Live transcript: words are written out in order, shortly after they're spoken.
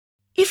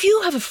If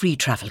you have a free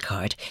travel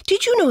card,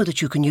 did you know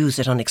that you can use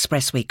it on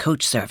expressway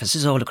coach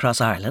services all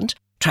across Ireland?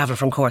 Travel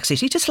from Cork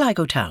City to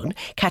Sligo Town,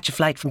 catch a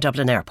flight from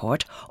Dublin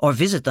Airport, or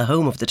visit the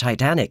home of the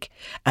Titanic.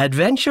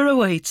 Adventure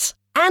awaits.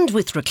 And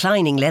with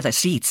reclining leather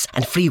seats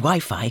and free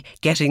Wi-Fi,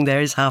 getting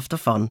there is half the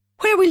fun.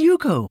 Where will you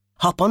go?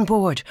 Hop on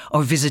board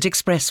or visit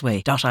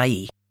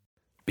expressway.ie.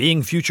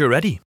 Being future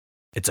ready,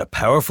 it's a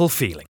powerful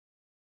feeling.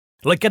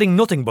 Like getting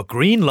nothing but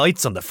green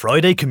lights on the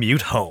Friday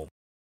commute home.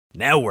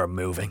 Now we're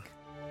moving.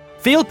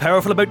 Feel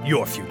powerful about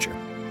your future.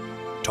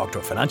 Talk to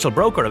a financial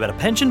broker about a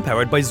pension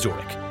powered by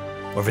Zurich,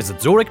 or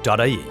visit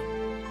zurich.ie.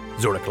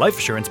 Zurich Life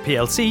Assurance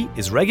plc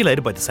is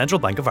regulated by the Central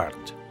Bank of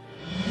Ireland.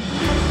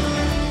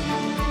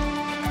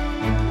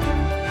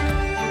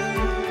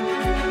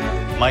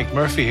 Mike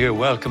Murphy here,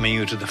 welcoming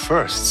you to the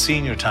first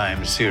Senior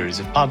Times series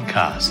of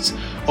podcasts.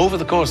 Over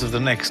the course of the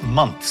next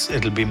months,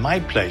 it'll be my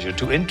pleasure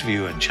to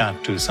interview and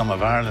chat to some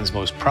of Ireland's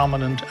most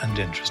prominent and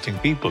interesting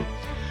people.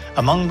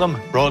 Among them,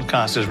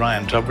 broadcasters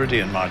Ryan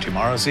Tubridy and Marty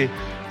Morrissey,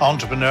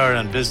 entrepreneur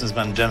and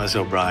businessman Denis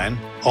O'Brien,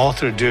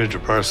 author Deirdre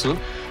Purcell,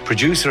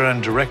 producer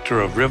and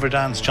director of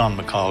Riverdance John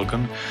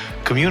McColgan,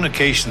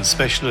 communications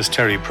specialist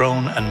Terry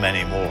Prone, and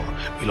many more.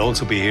 We'll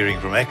also be hearing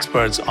from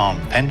experts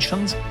on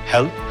pensions,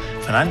 health,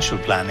 financial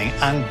planning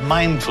and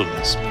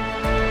mindfulness.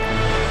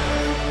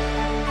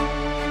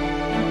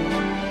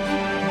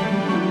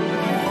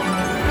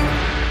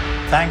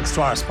 Thanks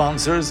to our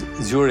sponsors,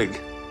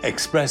 Zurich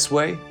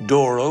Expressway,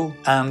 Doro,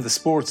 and the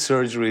Sports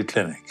Surgery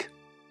Clinic.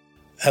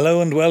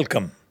 Hello and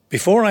welcome.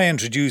 Before I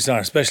introduce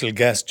our special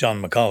guest,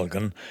 John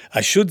McColgan,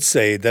 I should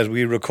say that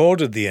we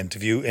recorded the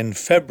interview in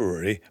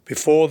February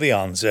before the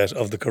onset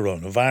of the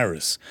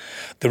coronavirus.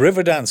 The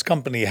Riverdance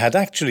company had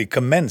actually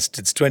commenced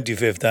its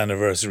 25th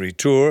anniversary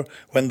tour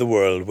when the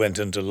world went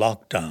into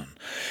lockdown.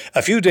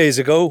 A few days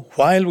ago,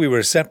 while we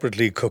were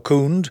separately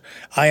cocooned,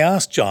 I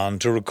asked John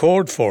to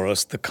record for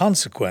us the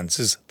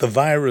consequences the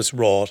virus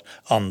wrought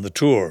on the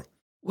tour.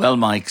 Well,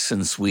 Mike,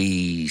 since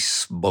we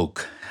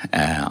spoke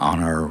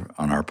on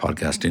our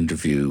podcast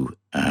interview,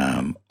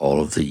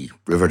 all of the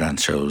Riverdance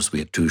shows, we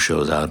had 2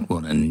 shows out,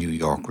 one in New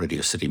York,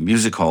 Radio City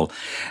Music Hall,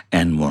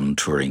 and one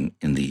touring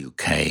in the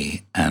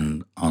UK.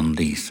 And on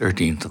the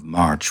 13th of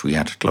March, we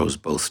had to close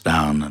both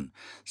down and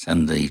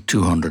send the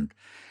 200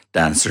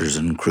 dancers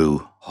and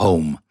crew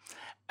home.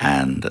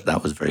 And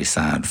that was very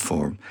sad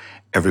for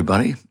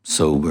everybody.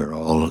 So we're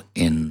all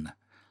in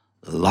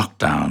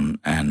lockdown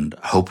and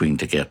hoping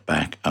to get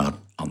back out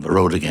on the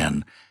road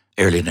again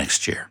early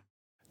next year.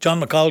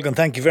 John McColgan,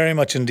 thank you very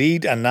much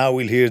indeed. And now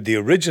we'll hear the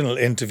original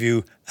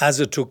interview as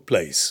it took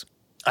place.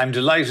 I'm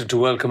delighted to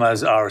welcome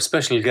as our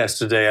special guest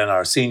today on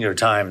our Senior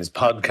Times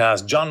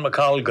podcast, John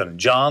McColgan.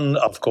 John,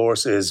 of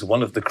course, is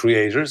one of the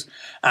creators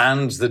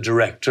and the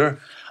director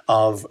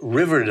of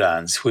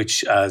Riverdance,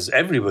 which, as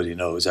everybody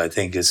knows, I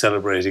think, is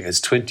celebrating its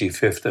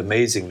 25th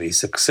amazingly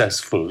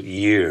successful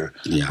year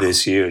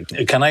this year.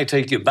 Can I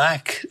take you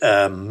back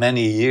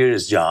many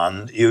years,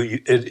 John?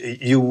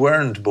 You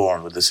weren't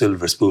born with a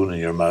silver spoon in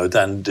your mouth,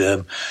 and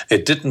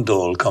it didn't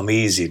all come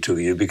easy to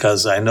you,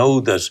 because I know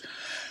that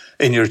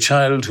in your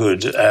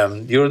childhood,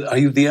 are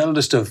you the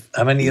eldest of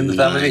how many in the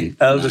family?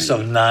 Eldest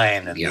of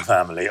 9 in the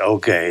family.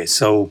 Okay,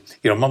 so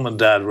your mum and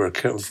dad were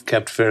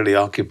kept fairly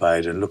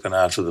occupied and looking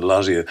after the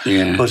lot of you.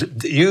 Yeah.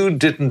 But you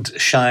didn't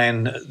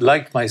shine,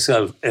 like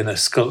myself, in a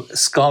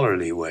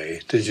scholarly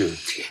way, did you?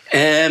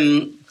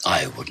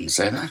 I wouldn't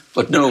say that.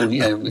 But no,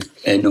 no.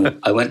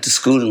 I went to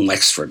school in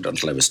Wexford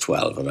until I was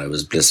 12, and I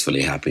was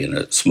blissfully happy in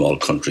a small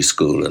country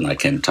school, and I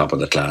came top of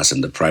the class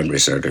in the primary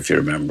cert, if you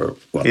remember.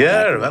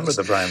 I remember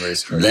the primary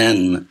cert.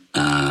 Then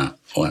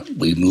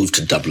we moved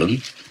to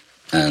Dublin,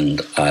 and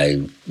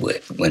I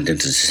went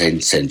into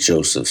St.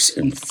 Joseph's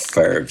in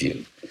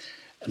Fairview.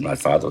 And my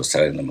father was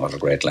telling them what a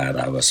great lad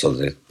I was, so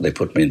they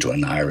put me into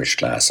an Irish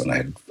class, and I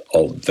had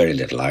very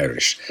little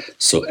Irish,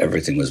 so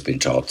everything was being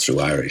taught through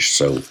Irish.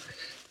 So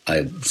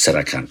I said,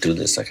 I can't do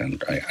this. I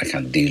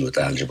can't deal with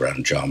algebra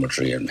and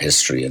geometry and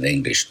history and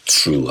English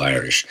through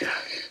Irish.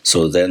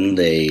 So then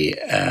they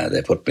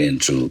put me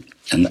into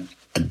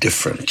a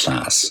different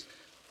class.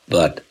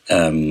 But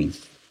I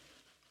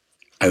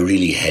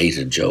really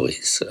hated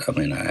Joey's. I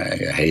mean, I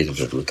hated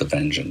it with a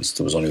vengeance.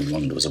 There was only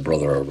one. There was a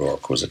brother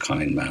O'Rourke who was a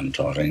kind man,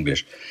 taught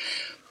English.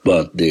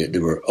 But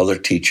there were other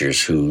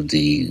teachers who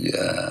the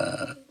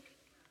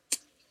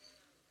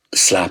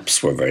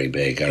slaps were very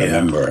big. I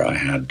remember I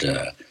had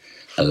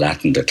a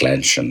Latin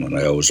declension, and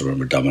I always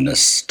remember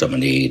Dominus,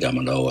 Domini,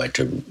 Domino. I had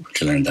to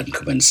learn that and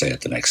come in and say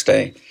it the next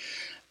day.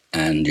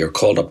 And you're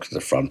called up to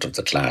the front of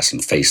the class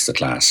and face the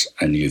class,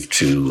 and you have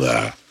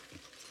to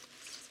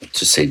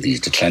say these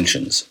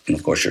declensions. And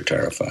of course, you're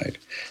terrified.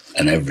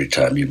 And every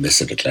time you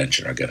miss a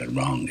declension or get it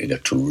wrong, you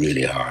get 2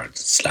 really hard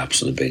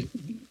slaps with a big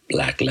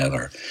black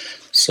leather.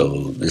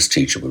 So this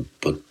teacher would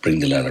bring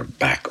the leather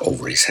back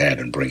over his head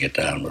and bring it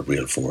down with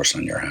real force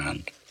on your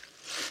hand.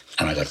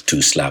 And I got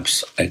 2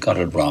 slaps. I got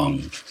it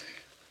wrong.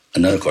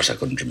 And then, of course, I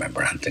couldn't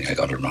remember anything. I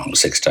got it wrong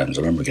 6 times.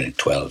 I remember getting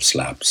 12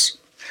 slaps.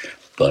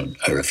 But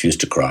I refused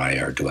to cry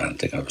or do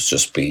anything. I was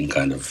just being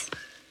kind of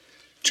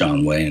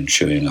John Wayne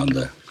chewing on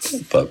the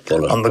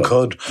bullet. On the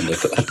cud. On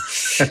the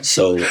cud.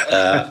 So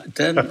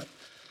then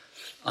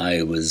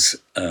I was,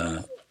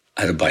 I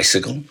had a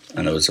bicycle,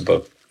 and I was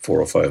about 4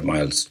 or 5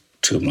 miles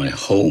to my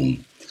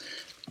home,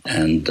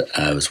 and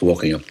I was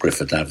walking up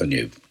Griffith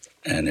Avenue,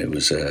 and it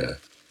was a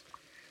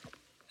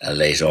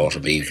late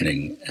autumn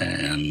evening,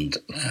 and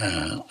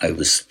I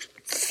was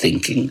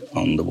thinking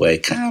on the way,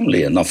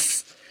 calmly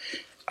enough,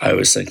 I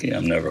was thinking,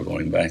 I'm never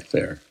going back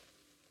there.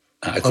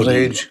 What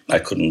age? I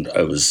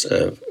was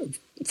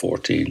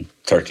 13,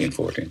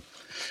 14.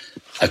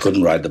 I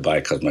couldn't ride the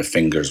bike because my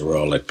fingers were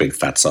all like big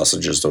fat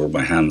sausages.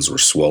 My hands were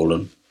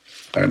swollen.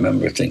 I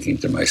remember thinking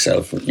to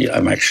myself, yeah,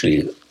 I'm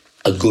actually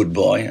a good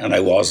boy, and I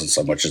wasn't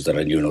so much as that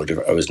I knew no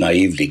different. I was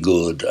naively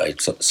good. I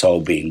saw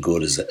being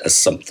good as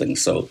something,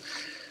 so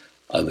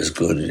I was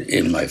good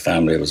in my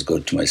family. I was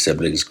good to my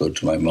siblings, good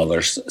to my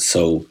mother.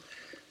 So,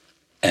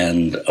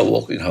 and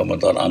walking home, I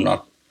thought, I'm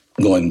not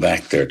going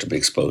back there to be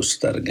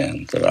exposed to that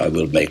again, that I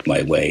will make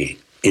my way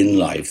in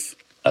life.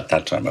 At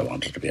that time, I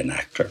wanted to be an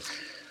actor.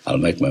 I'll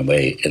make my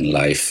way in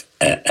life,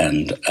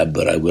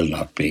 but I will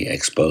not be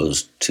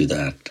exposed to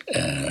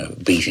that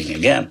beating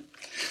again.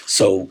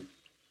 So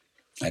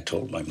I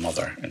told my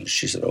mother, and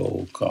she said,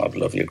 oh, God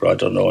love you, I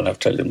don't know, and I've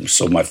told him.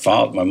 So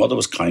my mother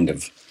was kind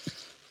of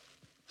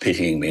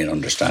pitying me and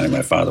understanding.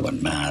 My father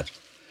went mad.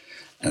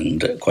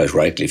 And quite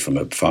rightly, from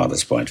a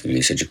father's point of view,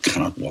 he said, you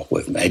cannot walk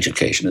away from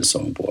education, is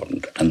so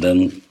important. And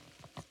then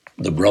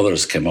the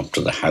brothers came up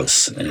to the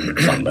house in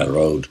Clonmel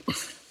Road,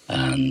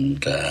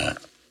 and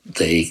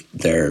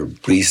their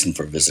reason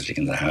for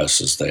visiting the house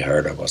is they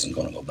heard I wasn't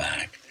going to go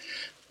back.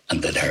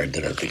 And they'd heard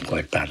that I'd been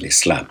quite badly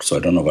slapped. So I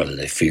don't know whether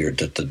they feared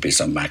that there'd be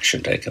some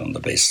action taken on the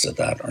basis of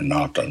that or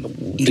not, and it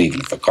wouldn't even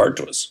have occurred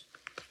to us,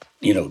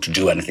 to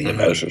do anything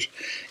about it.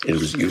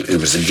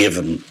 It was a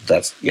given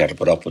that you had to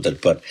put up with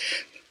it. But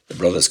the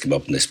brothers came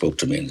up and they spoke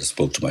to me and they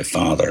spoke to my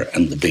father,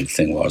 and the big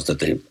thing was that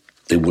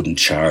they wouldn't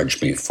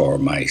charge me for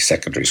my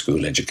secondary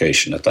school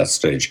education. At that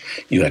stage,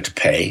 you had to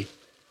pay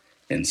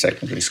in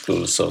secondary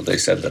school, so they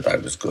said that I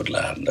was a good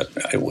lad and that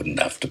I wouldn't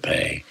have to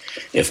pay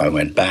if I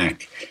went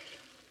back.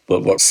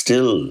 But what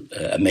still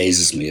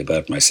amazes me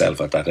about myself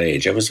at that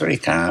age, I was very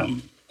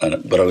calm,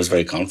 but I was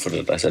very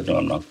confident. I said, no,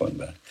 I'm not going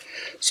back.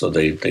 So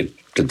they did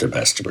their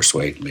best to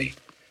persuade me,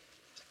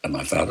 and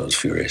my father was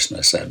furious, and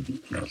I said,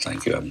 no,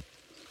 thank you, I'm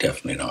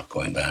definitely not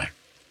going back.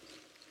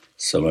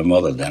 So my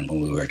mother then,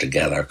 when we were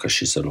together, because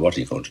she said, what are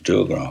you going to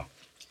do, Gra?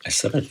 I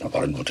said, I don't know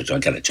what I'm going to do. I'll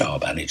get a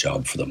job, any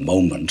job for the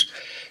moment,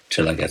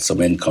 till I get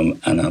some income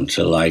and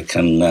until I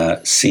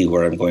can see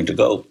where I'm going to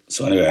go.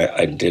 So anyway,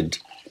 I did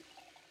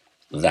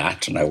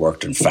that, and I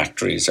worked in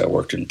factories, I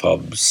worked in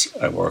pubs,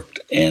 I worked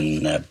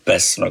in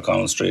Best's on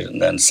O'Connell Street,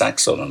 and then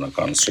Saxon on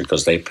O'Connell Street,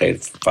 because they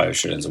paid 5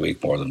 shillings a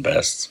week more than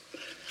Best's.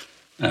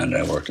 And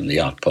I worked in the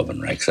yacht pub in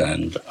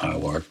Rexend. I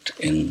worked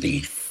in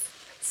the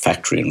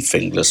factory in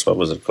Finglas, what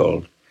was it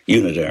called?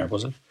 Unidair,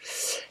 was it?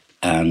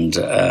 And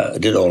I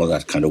did all of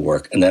that kind of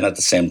work. And then at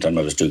the same time,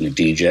 I was doing a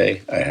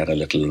DJ. I had a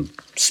little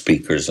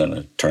speakers and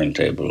a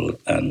turntable.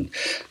 And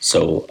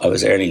so I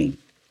was earning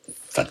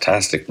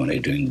fantastic money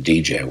doing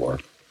DJ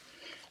work.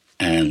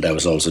 And I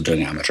was also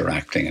doing amateur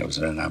acting. I was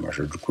in an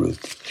amateur group.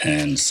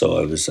 And so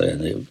I was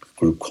in a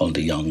group called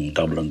the Young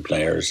Dublin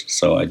Players.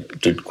 So I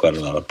did quite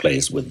a lot of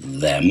plays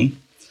with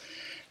them.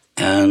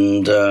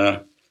 And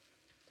then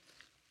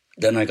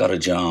I got a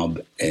job.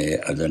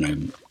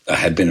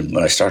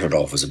 When I started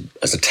off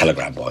as a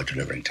telegram boy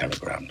delivering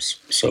telegrams.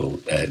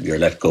 So you're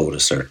let go at a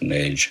certain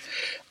age.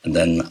 And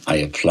then I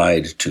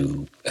applied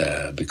to,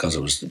 because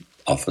it was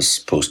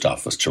post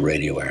office to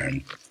Radio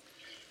Éireann,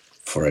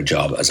 for a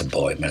job as a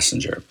boy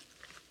messenger.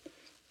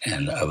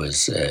 And I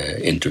was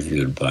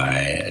interviewed by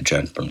a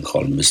gentleman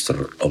called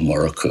Mr.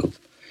 O'Muraku.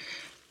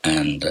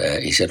 And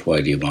he said,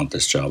 why do you want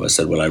this job? I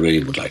said, well, I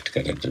really would like to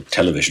get into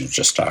television. It was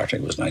just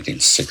starting. It was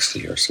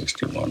 1960 or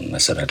 61. And I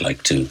said, I'd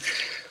like to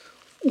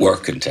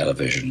work in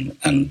television.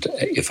 And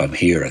if I'm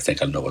here, I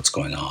think I'll know what's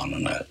going on.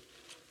 And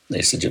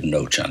they said, you have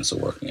no chance of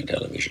working in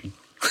television.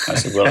 I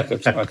said, well, I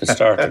could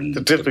start in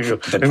the typical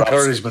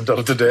encouragement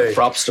of the day.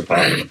 Props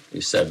department. He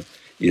said,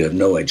 you have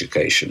no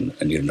education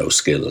and you have no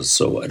skills,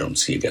 so I don't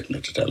see you getting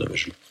into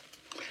television.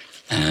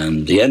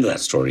 And the end of that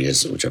story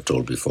is, which I've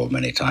told before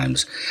many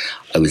times,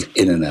 I was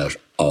in and out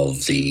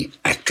of the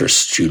actor's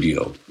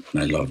studio.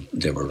 And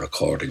they were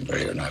recording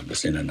and I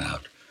was in and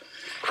out.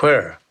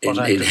 Where? In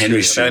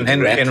Henry Street.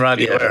 In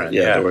Radio Éireann.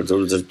 Yeah. There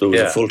was a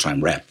full-time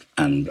rep.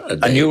 And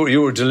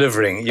you were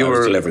delivering... I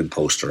was delivering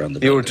post around the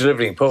building. You were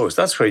delivering post.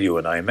 That's where you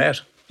and I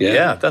met.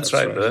 Yeah, that's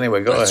right. But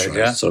anyway, go ahead. Right.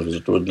 Yeah. So it was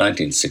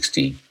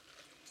 1962.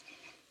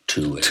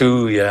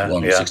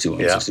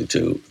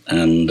 62.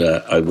 And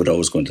I would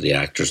always go into the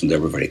actors, and they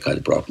were very kind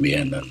of brought me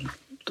in,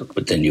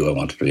 but they knew I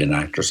wanted to be an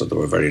actor, so they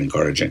were very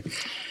encouraging.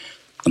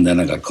 And then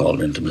I got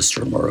called into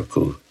Mr.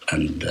 O'Muraku,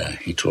 and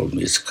he told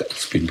me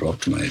it's been brought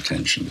to my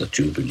attention that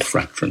you've been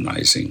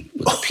fraternising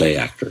with the play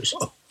actors.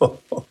 And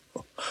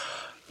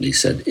he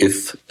said,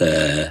 if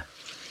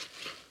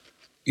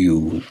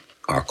you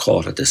are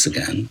caught at this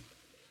again,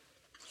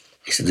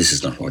 he said, this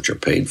is not what you're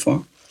paid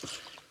for.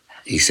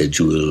 he said,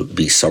 you will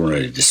be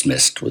summarily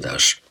dismissed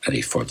without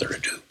any further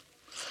ado.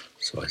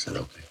 So I said,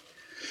 okay.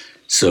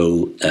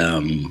 So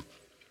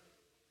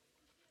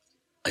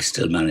I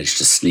still managed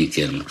to sneak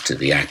in to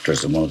the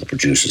actors, and one of the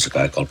producers, a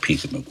guy called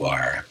Peter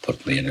Maguire,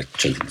 put me in a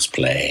children's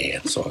play,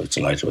 and so I was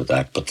delighted with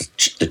that. But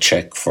the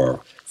cheque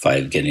for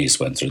 5 guineas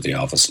went through the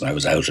office, and I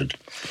was outed.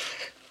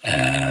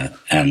 And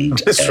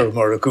Mr.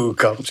 O'Murrough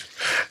called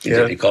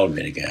you. He called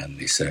me again.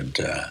 He said,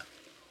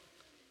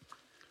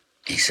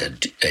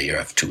 you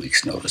have 2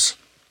 weeks' notice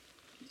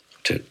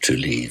to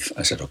leave.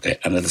 I said, okay.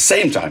 And at the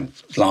same time,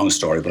 long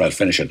story, but I'll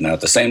finish it now.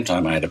 At the same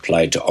time, I had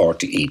applied to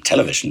RTE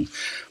Television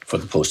for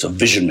the post of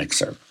vision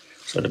mixer.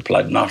 So I'd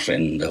applied not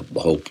in the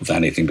hope of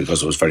anything,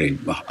 because it was very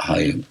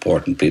high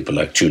important people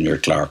like junior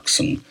clerks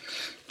and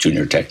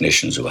junior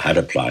technicians who had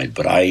applied.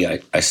 But I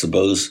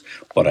suppose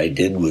what I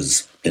did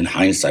was, in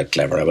hindsight,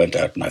 clever. I went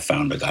out and I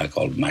found a guy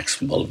called Max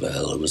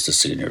Mulvihill, who was the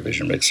senior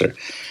vision mixer,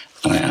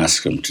 and I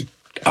asked him to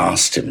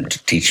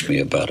teach me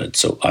about it.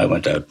 So I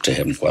went out to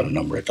him quite a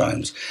number of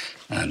times,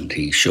 and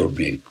he showed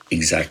me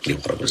exactly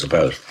what it was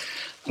about.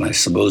 And I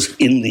suppose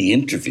in the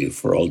interview,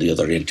 for all the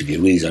other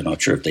interviewees, I'm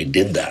not sure if they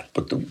did that,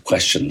 but the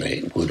question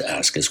they would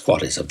ask is,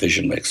 what is a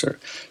vision mixer?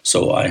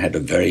 So I had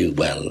a very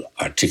well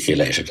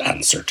articulated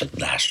answer to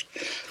that.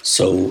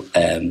 So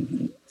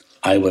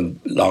I went,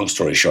 long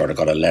story short, I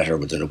got a letter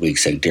within a week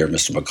saying, "Dear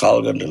Mr.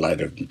 McColgan,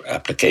 delighted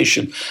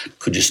application.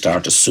 Could you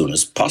start as soon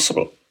as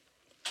possible?"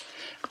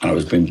 And I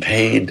was being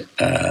paid,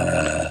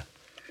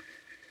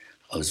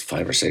 I was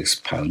 £5 or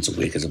 £6 a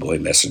week as a boy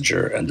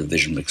messenger, and the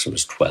vision mixer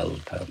was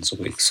 £12 a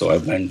week. So I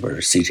remember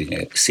seeking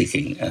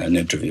an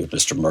interview with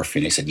Mr. Murphy,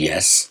 and he said,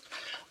 yes.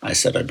 I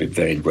said, I'd be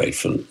very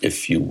grateful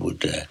if you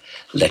would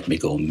let me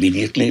go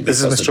immediately.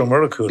 This is Mr.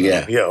 O'Murrough.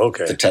 Yeah,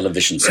 okay. The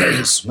television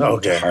service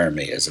wanted to hire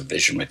me as a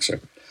vision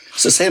mixer.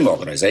 It's the same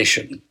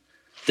organisation.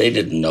 They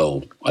didn't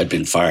know I'd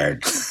been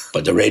fired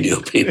by the radio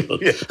people.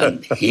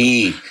 And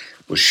he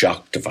was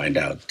shocked to find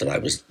out that I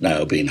was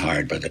now being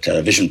hired by the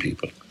television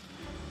people.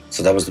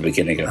 So that was the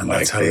beginning of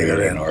my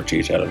career in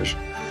RTE Television.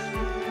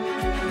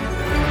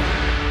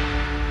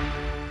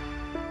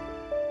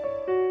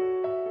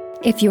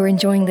 If you're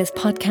enjoying this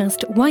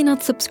podcast, why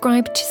not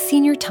subscribe to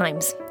Senior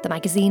Times, the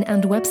magazine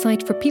and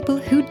website for people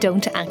who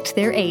don't act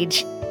their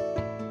age?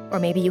 Or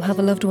maybe you have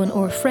a loved one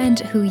or a friend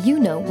who you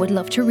know would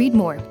love to read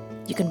more.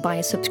 You can buy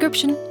a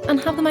subscription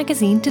and have the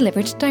magazine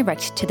delivered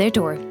direct to their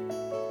door.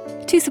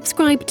 To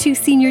subscribe to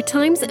Senior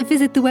Times,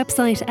 visit the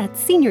website at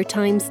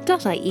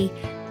seniortimes.ie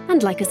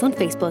and like us on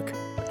Facebook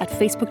at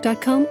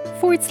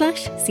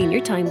facebook.com/Senior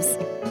Times.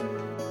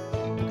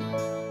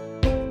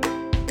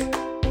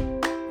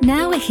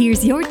 Now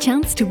here's your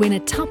chance to win a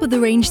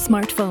top-of-the-range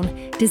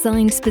smartphone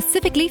designed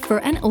specifically for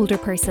an older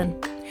person.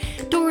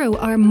 Doro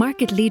are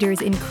market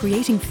leaders in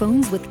creating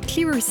phones with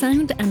clearer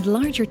sound and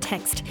larger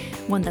text,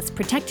 one that's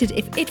protected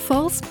if it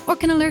falls or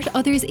can alert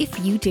others if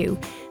you do,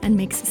 and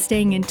makes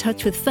staying in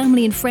touch with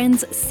family and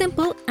friends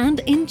simple and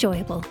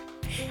enjoyable.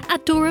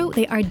 At Doro,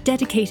 they are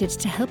dedicated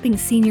to helping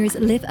seniors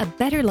live a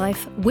better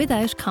life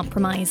without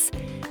compromise.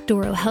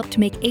 Doro help to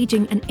make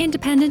ageing an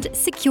independent,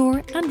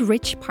 secure and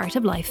rich part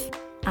of life.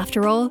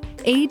 After all,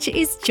 age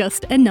is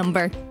just a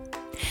number.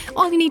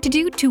 All you need to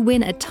do to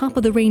win a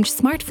top-of-the-range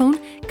smartphone,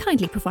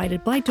 kindly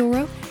provided by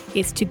Doro,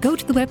 is to go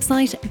to the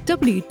website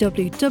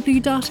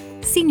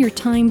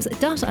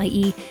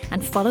www.seniortimes.ie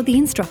and follow the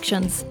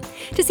instructions.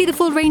 To see the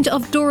full range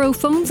of Doro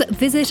phones,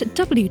 visit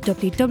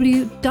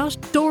www.doro.com.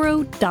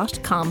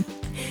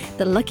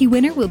 The lucky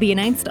winner will be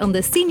announced on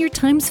the Senior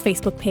Times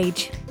Facebook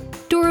page.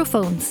 Doro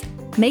phones,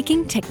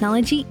 making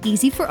technology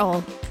easy for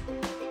all.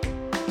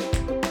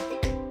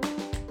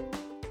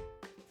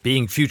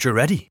 Being future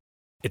ready.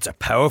 It's a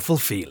powerful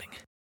feeling.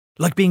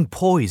 Like being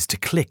poised to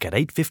click at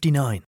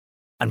 8:59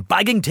 and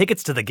bagging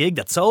tickets to the gig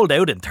that sold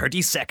out in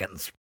 30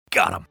 seconds.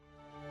 Got 'em.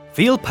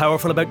 Feel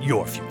powerful about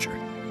your future.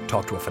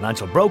 Talk to a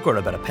financial broker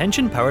about a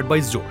pension powered by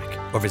Zurich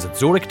or visit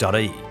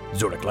zurich.ie.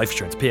 Zurich Life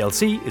Insurance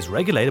PLC is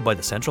regulated by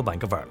the Central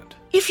Bank of Ireland.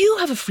 If you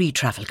have a free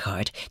travel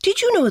card,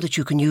 did you know that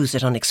you can use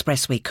it on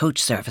expressway coach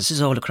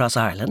services all across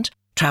Ireland?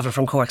 Travel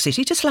from Cork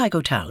City to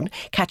Sligo Town,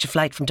 catch a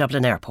flight from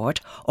Dublin Airport,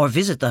 or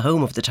visit the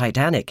home of the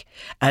Titanic.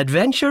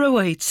 Adventure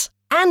awaits.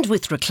 And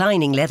with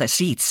reclining leather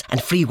seats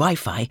and free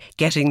Wi-Fi,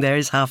 getting there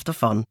is half the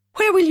fun.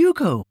 Where will you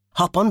go?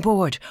 Hop on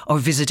board or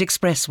visit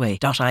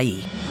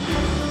expressway.ie.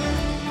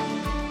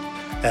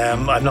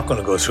 I'm not going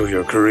to go through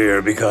your career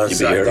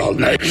because you'll be here all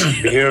night.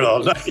 Be here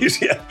all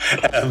night, yeah.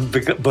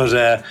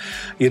 But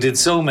you did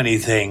so many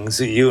things.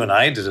 You and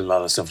I did a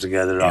lot of stuff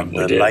together on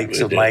the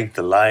likes of Mike,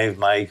 the live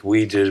Mike.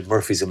 We did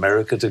Murphy's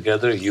America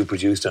together. You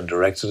produced and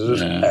directed it.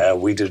 Yeah.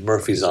 We did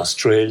Murphy's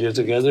Australia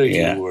together.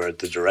 Yeah. You were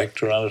the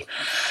director on it,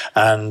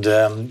 and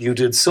you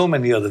did so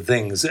many other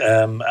things,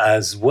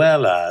 as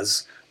well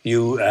as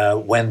you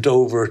went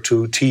over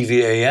to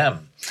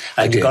TVAM.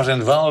 And you got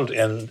involved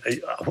in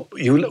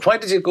why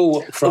did you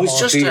go from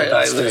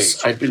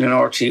RTE? I'd been in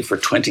RTE for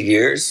 20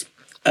 years,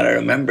 and I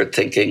remember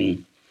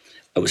thinking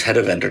I was head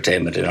of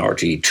entertainment in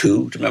RTE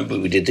 2. Do you remember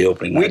we did the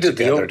opening night together? We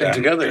did the opening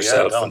together,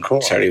 yourself and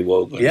Terry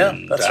Wogan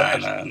and that's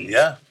Diana.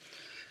 Right.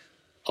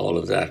 all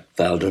of that,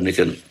 Val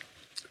Dunnigan.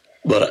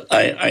 But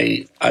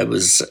I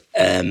was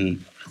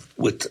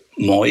with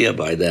Moya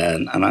by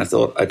then, and I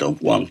thought, I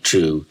don't want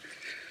to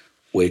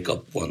wake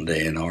up one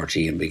day in RT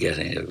and be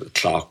getting a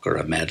clock or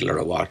a medal or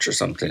a watch or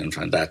something and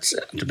find that's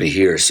to be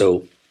here.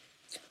 So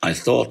I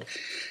thought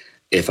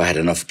if I had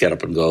enough get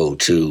up and go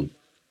to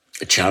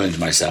challenge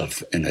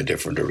myself in a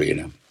different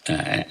arena.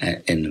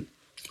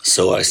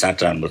 So I sat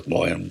down with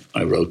Moy and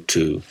I wrote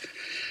to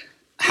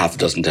half a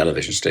dozen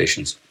television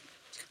stations,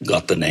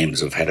 got the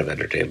names of head of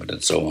entertainment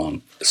and so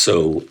on.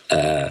 So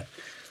I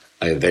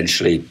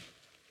eventually,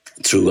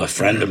 through a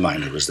friend of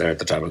mine who was there at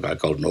the time, a guy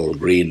called Noel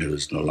Green,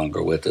 who's no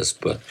longer with us,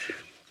 but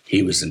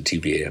he was in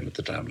TVAM at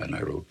the time, and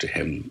I wrote to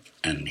him,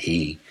 and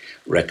he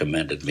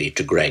recommended me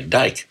to Greg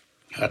Dyke,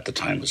 who at the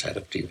time was head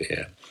of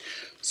TVAM.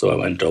 So I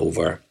went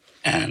over,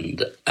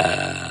 and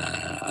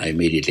I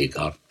immediately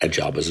got a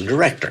job as a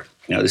director.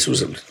 Now, this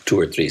was 2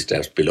 or 3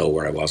 steps below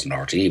where I was in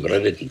RTE, but I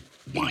didn't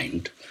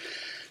mind.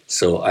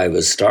 So I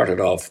was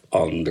started off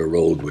on the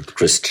road with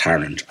Chris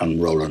Tarrant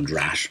and Roland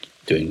Rat,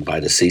 doing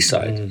By the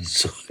Seaside.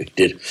 So I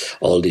did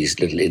all these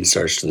little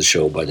inserts to the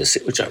show By the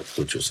Sea,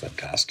 which was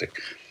fantastic.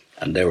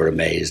 And they were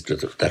amazed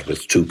that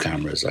with 2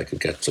 cameras I could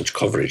get such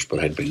coverage, but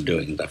I'd been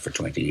doing that for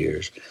 20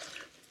 years.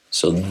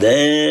 So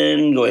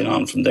then going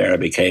on from there,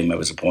 I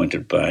was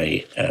appointed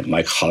by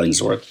Mike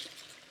Hollingsworth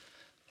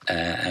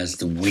as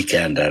the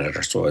weekend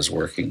editor. So I was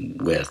working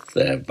with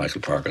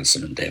Michael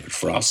Parkinson and David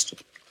Frost.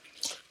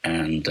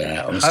 And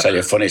I want to tell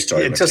you a funny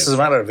story. Just as a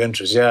matter of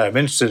interest, I'm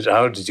interested.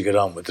 How did you get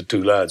on with the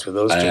 2 lads, with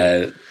those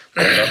 2?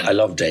 I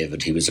love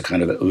David. He was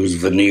it was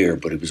veneer,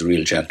 but he was a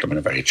real gentleman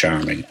and very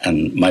charming.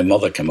 And my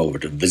mother came over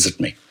to visit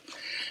me,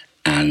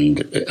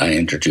 and I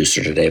introduced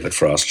her to David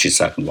Frost. She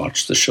sat and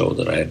watched the show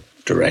that I had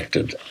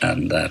directed,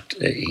 and that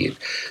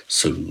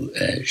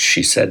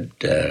she said,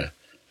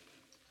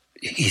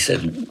 he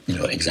said,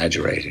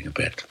 exaggerating a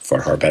bit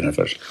for her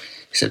benefit,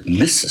 he said,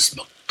 "Mrs.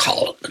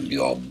 McColgan,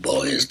 your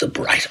boy is the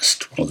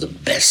brightest, one of the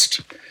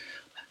best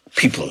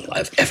people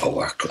I've ever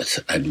worked with.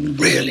 I'm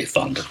really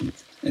fond of him."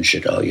 And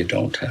she said, "Oh, you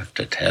don't have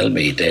to tell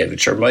me,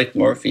 David. Sure, Mike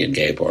Murphy and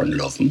Gay Byrne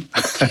love him."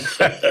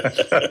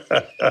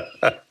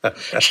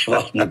 She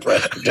wasn't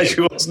impressed.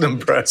 She wasn't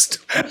impressed.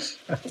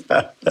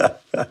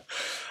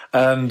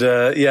 And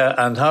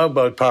and how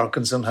about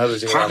Parkinson? How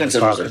did you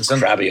Parkinson was a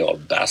crabby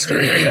old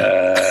bastard.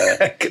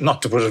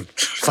 Not to put a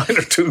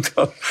finer tooth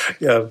on.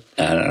 Yeah.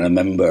 And I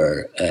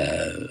remember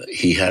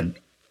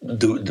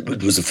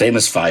there was a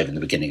famous 5 in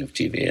the beginning of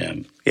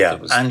TVM. Yeah,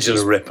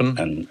 Angela Rippon,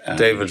 and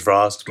David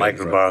Frost,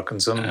 Michael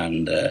Parkinson.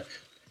 And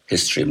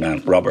history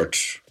man Robert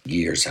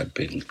Years had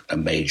been a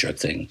major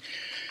thing.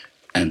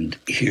 And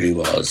here he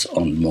was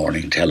on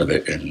morning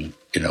television,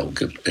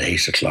 at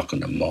 8 o'clock in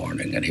the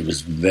morning, and he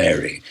was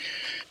very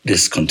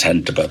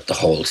discontent about the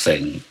whole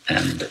thing.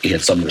 And he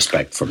had some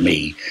respect for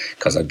me,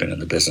 because I'd been in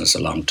the business a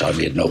long time.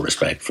 He had no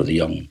respect for the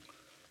young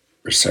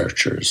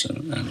researchers.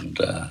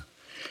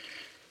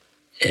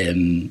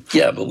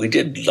 But we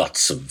did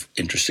lots of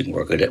interesting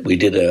work. We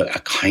did a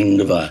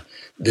kind of a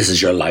This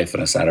Is Your Life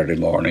on a Saturday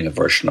morning, a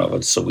version of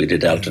it. So we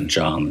did Elton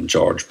John and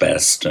George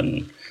Best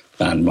and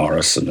Van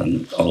Morrison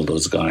and all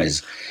those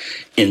guys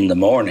in the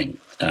morning.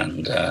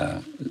 And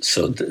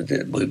so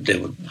they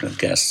would have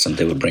guests, and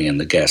they would bring in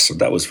the guests. So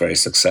that was very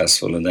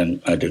successful. And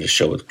then I did a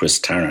show with Chris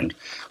Tarrant,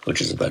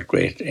 which is about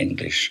great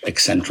English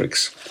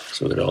eccentrics.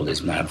 So we had all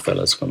these mad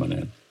fellas coming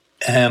in.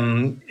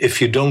 If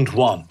you don't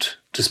want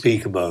to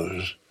speak about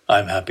it,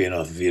 I'm happy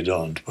enough if you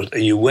don't.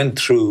 But you went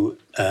through,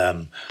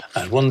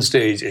 at one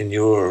stage in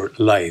your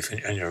life,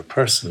 in your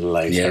personal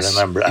life, yes, I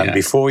remember, and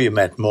before you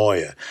met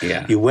Moya,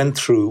 you went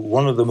through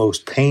one of the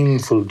most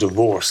painful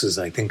divorces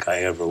I think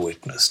I ever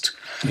witnessed.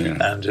 Yeah.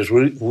 And it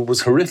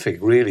was horrific,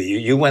 really.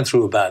 You went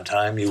through a bad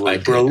time. You were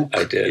broke.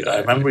 I did. I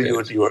remember you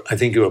were. I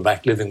think you were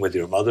back living with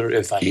your mother,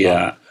 if I'm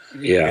not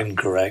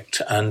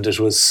incorrect. And it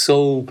was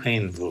so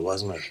painful,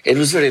 wasn't it? It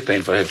was very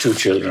painful. I had 2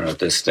 children at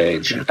this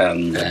stage,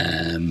 and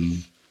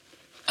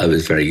I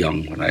was very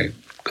young when I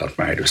got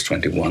married. I was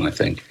 21, I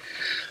think.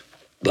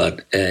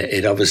 But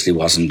it obviously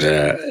wasn't.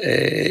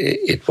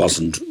 It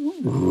wasn't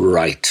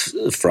right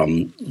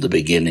from the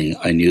beginning.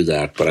 I knew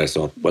that, but I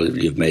thought, well,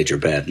 you've made your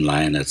bed and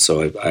lie in it.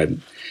 So I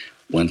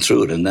went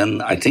through it, and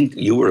then I think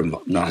you were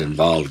not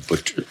involved,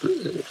 but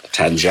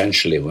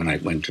tangentially, when I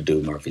went to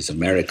do Murphy's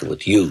America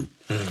with you,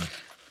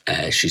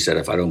 she said,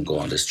 "If I don't go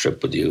on this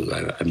trip with you,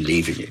 I'm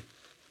leaving you."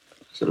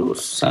 I said, "Oh,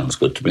 sounds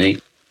good to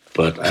me."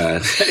 But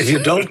if you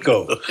don't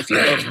go,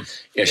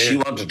 she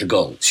wanted to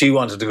go. She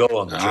wanted to go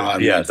on the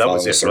trip. That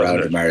was it.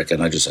 Around America,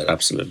 and I just said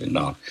absolutely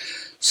not.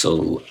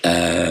 So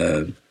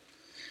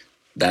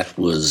that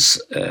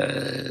was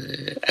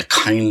a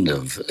kind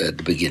of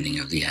the beginning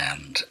of the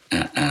end,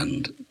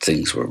 and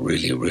things were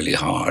really, really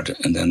hard.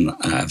 And then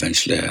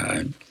eventually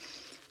I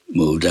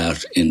moved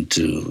out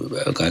into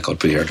a guy called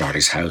Peter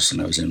Doherty's house,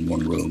 and I was in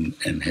one room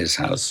in his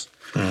house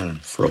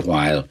for a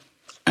while.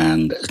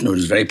 And it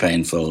was very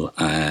painful.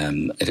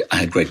 I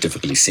had great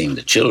difficulty seeing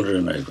the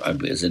children. I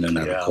was in and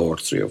out of court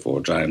 3 or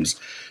 4 times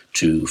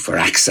for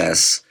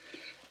access.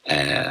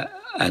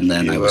 And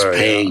then I was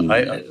paying.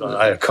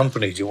 I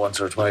accompanied you once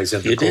or twice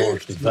into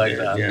court, in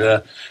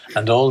fact,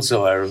 and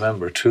also I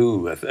remember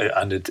too,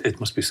 and it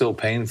must be so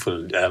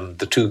painful.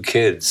 The two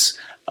kids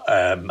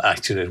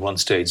actually at one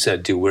stage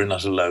said to you, "We're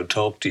not allowed to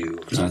talk to you."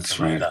 That's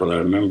right. Well, I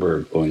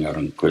remember going out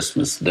on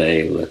Christmas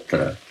Day with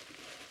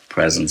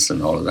presents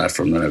and all of that.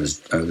 From when I was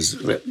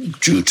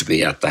due to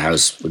be at the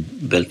house. We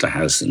built a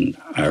house in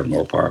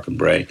Ardmore Park in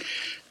Bray.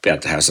 Be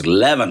at the house at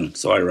 11,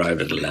 so I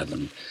arrived at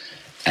 11.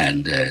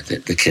 And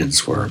the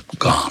kids were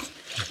gone.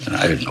 And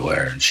I didn't know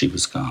where, and she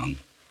was gone.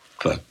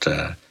 But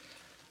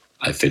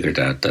I figured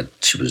out that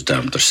she was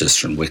down with her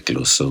sister in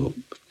Wicklow, so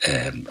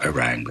I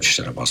rang, but she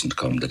said I wasn't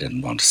coming. They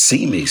didn't want to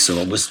see me, so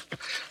it was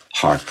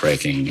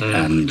heartbreaking.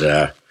 And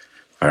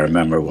I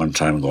remember one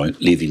time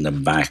leaving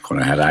them back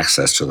when I had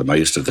access to them. I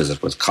used to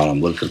visit with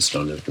Colin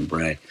Wilkinson, who lived in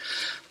Bray.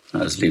 I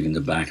was leaving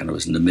them back, and I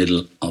was in the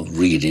middle of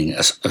reading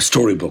a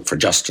storybook for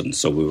Justin.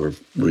 So we were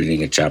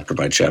reading it chapter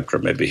by chapter.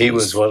 Maybe he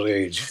was what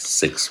age?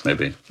 6,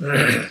 maybe.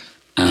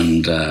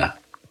 And I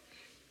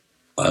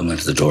went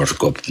to the door to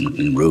go up in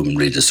the room and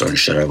read the story, and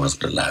said I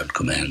wasn't allowed to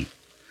come in,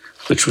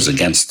 which was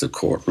against the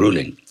court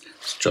ruling.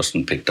 So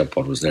Justin picked up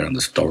what was there on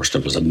the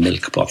doorstep. Was a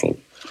milk bottle,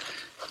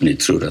 and he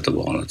threw it at the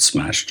wall. It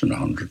smashed in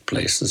 100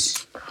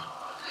 places.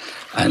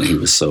 And he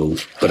was so...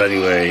 But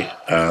anyway,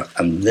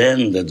 and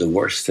then the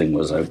worst thing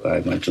was I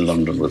went to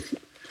London with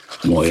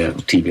Moya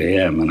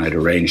TBAM, and I'd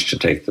arranged to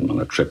take them on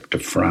a trip to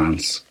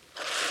France.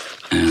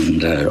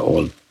 And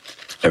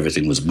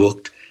everything was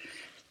booked.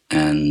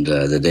 And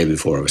the day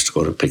before I was to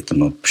go to pick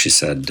them up, she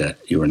said,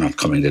 you are not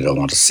coming, they don't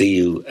want to see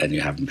you, and you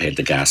haven't paid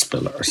the gas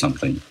bill or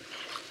something.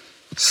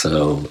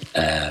 So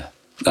that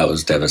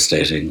was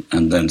devastating.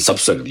 And then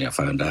subsequently I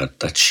found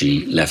out that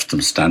she left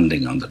them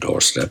standing on the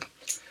doorstep,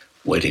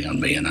 waiting on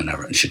me,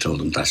 and she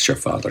told him, that's your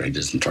father, he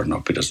doesn't turn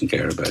up, he doesn't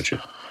care about you.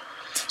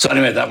 So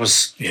anyway, that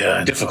was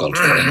difficult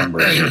for a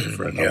number of years.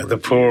 The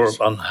poor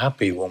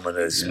unhappy woman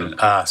is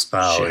passed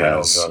now. She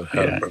has. God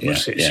help her.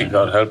 She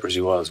got help her,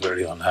 she was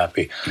very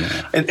unhappy.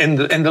 Yeah. In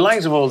the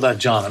light of all that,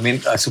 John, I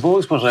mean, I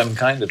suppose what I'm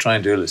kind of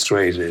trying to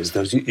illustrate is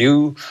that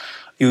you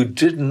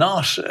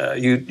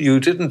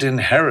didn't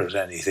inherit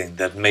anything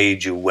that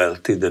made you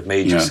wealthy, that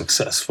made you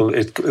successful.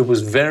 It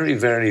was very,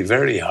 very,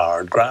 very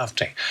hard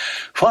grafting.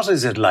 What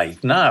is it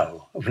like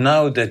now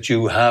that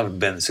you have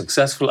been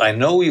successful? I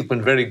know you've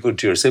been very good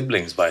to your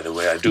siblings, by the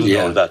way. I do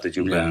know that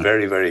you've been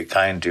very, very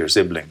kind to your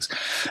siblings.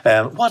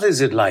 What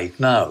is it like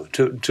now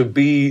to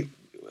be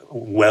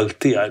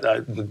wealthy?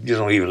 You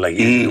don't even like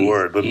using the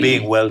word, but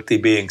being wealthy,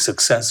 being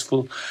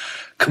successful,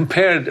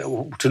 compared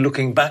to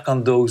looking back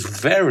on those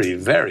very,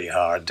 very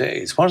hard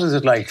days. What is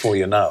it like for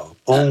you now,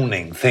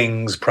 owning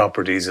things,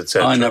 properties,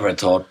 etc.? I never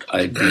thought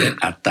I'd be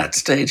at that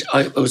stage.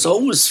 I was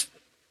always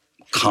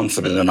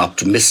confident and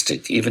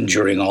optimistic. Even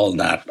during all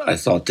that, I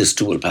thought this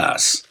too will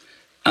pass.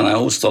 And I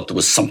always thought there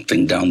was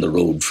something down the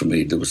road for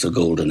me. There was a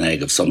golden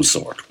egg of some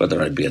sort,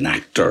 whether I'd be an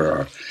actor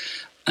or...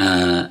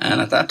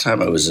 and at that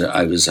time, I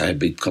had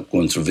been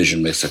going through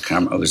Vision Mixer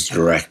Camera. I was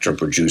director,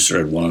 producer.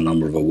 I'd won a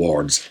number of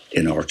awards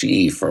in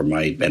RTE for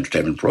my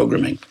entertainment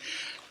programming,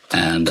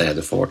 and I had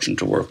the fortune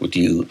to work with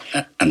you,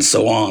 and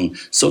so on.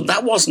 So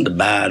that wasn't a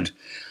bad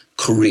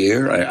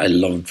career. I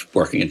loved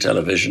working in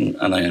television,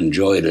 and I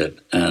enjoyed it,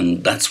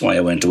 and that's why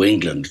I went to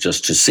England,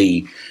 just to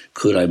see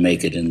could I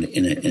make it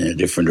in a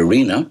different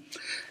arena,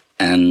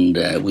 and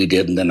we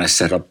did. And then I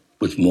set up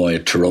with Moya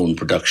Tyrone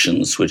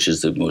Productions, which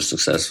is the most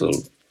successful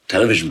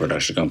television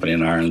production company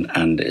in Ireland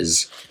and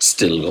is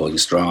still going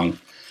strong.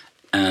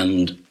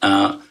 And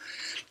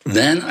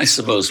then I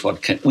suppose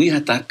we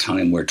at that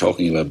time were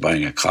talking about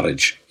buying a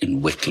cottage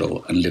in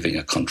Wicklow and living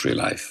a country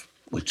life,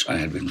 which I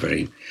had been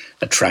very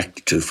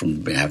attracted to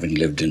from having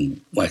lived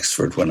in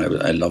Wexford when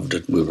I loved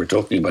it. We were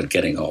talking about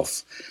getting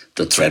off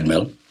the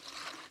treadmill,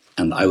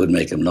 and I would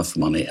make enough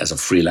money as a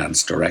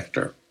freelance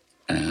director,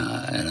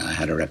 and I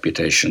had a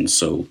reputation,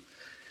 so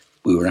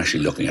we were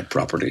actually looking at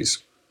properties.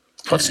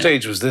 What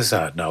stage was this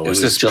at now?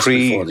 Was this just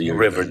before the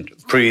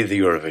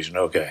Eurovision?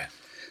 Okay.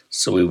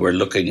 So we were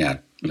looking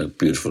at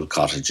beautiful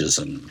cottages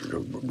and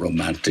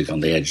romantic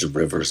on the edge of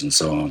rivers and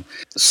so on.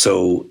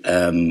 So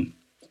I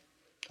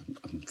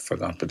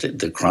forgot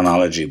the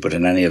chronology, but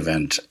in any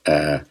event,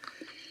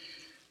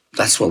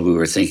 that's what we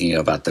were thinking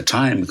of at the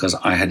time, because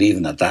I had,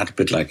 even at that, a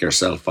bit like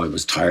yourself, I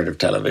was tired of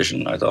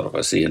television. I thought if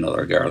I see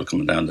another girl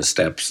coming down the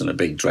steps in a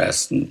big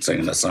dress and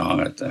singing a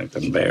song, I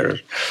couldn't bear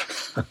it.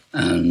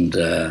 And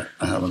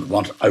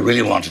I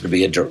really wanted to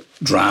be a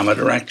drama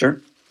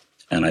director,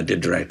 and I did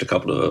direct a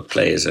couple of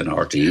plays in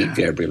RTE.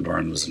 Gabriel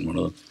Byrne was in one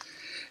of them.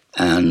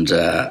 And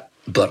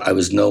but I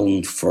was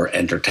known for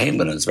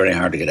entertainment, and it's very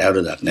hard to get out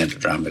of that in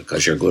entertainment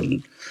because you're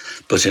good.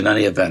 But in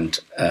any event,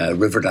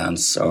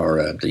 Riverdance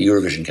or the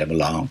Eurovision came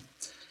along,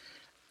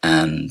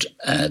 and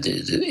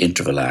the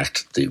interval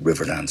act, the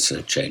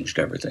Riverdance, changed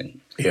everything.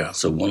 Yeah.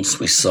 So once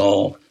we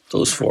saw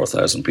those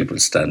 4,000 people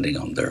standing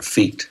on their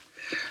feet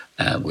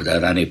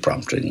without any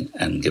prompting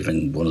and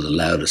giving one of the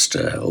loudest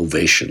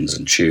ovations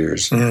and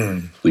cheers,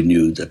 we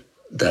knew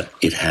that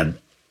it had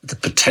the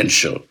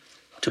potential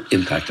to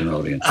impact an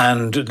audience.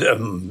 And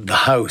the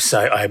house,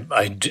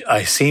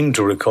 I seem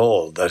to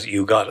recall that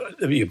you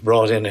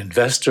brought in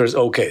investors.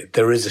 Okay,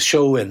 there is a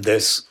show in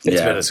this.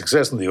 It's been a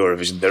success in the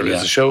Eurovision. There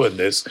is a show in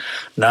this.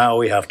 Now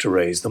we have to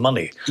raise the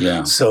money.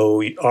 Yeah.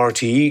 So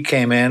RTE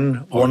came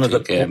in.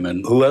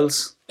 Who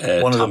else?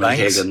 One of the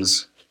banks.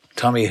 Higgins.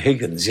 Tommy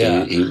Higgins,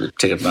 yeah. He was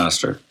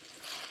Ticketmaster.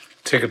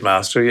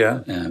 Ticketmaster,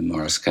 yeah.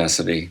 Morris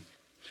Cassidy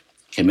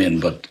came in,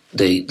 but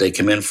they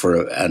came in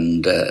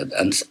and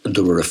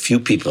there were a few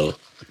people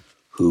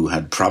who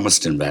had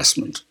promised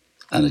investment,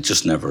 and it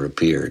just never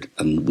appeared.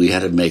 And we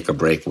had to make a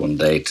break one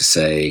day to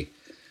say,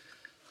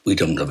 we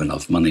don't have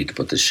enough money to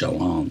put this show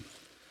on.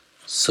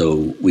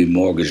 So we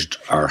mortgaged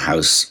our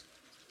house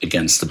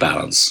against the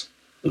balance.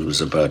 It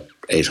was about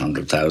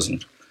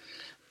 800,000.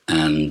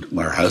 And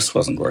our house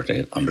wasn't worth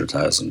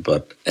 800,000.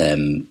 But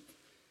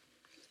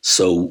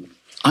so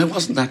I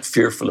wasn't that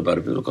fearful about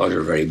it. People called,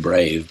 you're very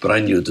brave, but I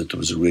knew that there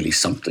was really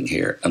something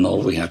here. And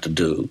all we had to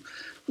do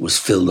was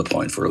fill the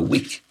point for a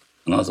week.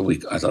 Another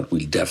week, I thought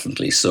we'll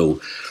definitely. So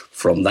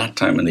from that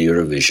time in the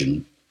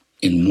Eurovision,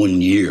 in 1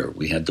 year,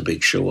 we had the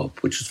big show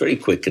up, which was very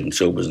quick in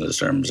show business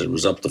terms. It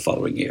was up the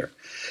following year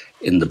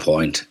in the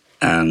point.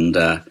 And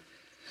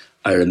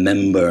I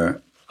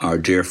remember our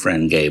dear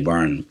friend Gay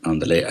Byrne,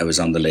 I was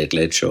on the Late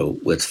Late Show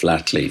with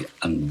Flatley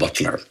and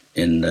Butler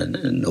in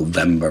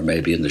November,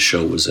 maybe, and the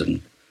show was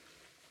in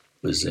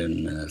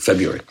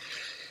February.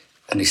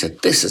 And he said,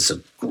 this is a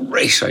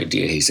great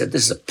idea. He said,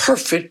 this is a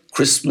perfect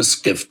Christmas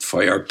gift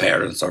for your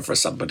parents or for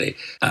somebody.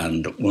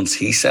 And once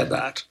he said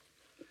that,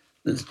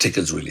 the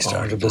tickets really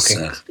started to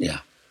sell. Yeah.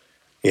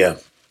 Yeah.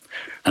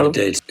 And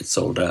it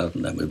sold out.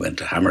 And then we went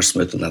to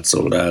Hammersmith and that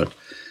sold out.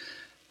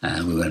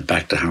 And we went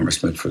back to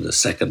Hammersmith for the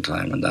second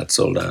time and that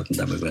sold out. And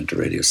then we went to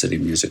Radio City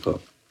Music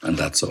Hall and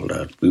that sold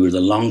out. We were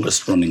the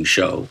longest running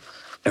show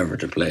ever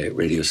to play at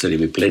Radio City.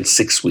 We played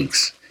 6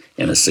 weeks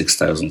in a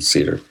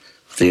 6,000-seater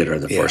theatre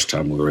the first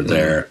time we were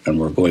there, and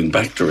we're going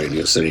back to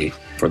Radio City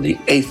for the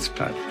 8th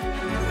time.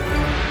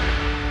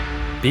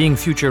 Being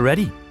future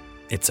ready?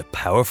 It's a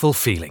powerful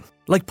feeling.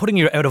 Like putting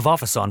your out of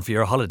office on for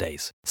your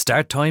holidays.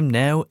 Start time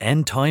now,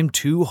 end time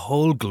 2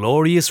 whole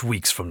glorious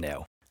weeks from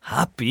now.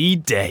 Happy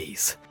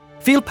days.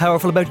 Feel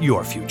powerful about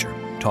your future.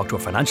 Talk to a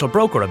financial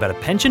broker about a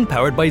pension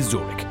powered by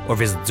Zurich or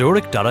visit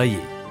zurich.ie.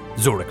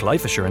 Zurich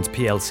Life Assurance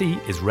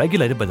plc is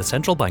regulated by the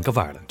Central Bank of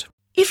Ireland.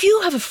 If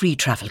you have a free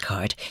travel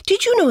card,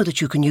 did you know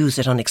that you can use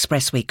it on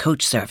expressway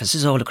coach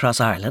services all across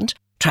Ireland?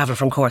 Travel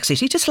from Cork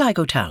City to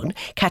Sligo Town,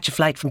 catch a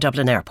flight from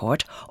Dublin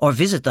Airport, or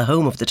visit the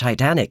home of the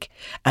Titanic.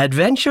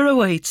 Adventure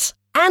awaits.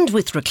 And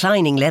with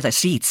reclining leather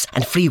seats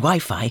and free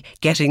Wi-Fi,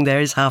 getting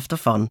there is half the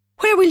fun.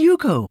 Where will you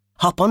go?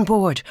 Hop on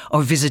board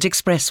or visit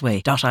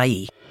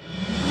expressway.ie.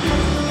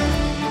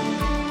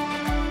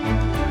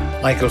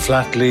 Michael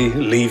Flatley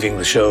leaving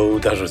the show,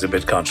 that was a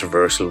bit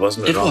controversial,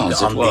 wasn't it? It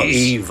was. On the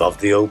eve of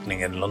the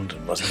opening in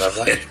London, wasn't that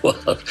right? It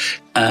was.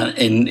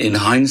 In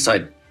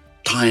hindsight,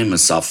 time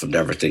has softened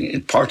everything.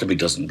 Part of me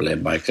doesn't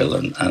blame Michael,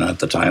 and at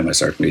the time I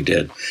certainly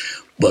did.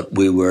 But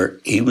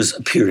he was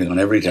appearing on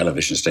every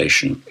television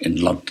station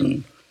in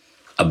London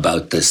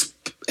about this,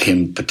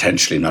 him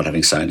potentially not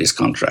having signed his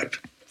contract.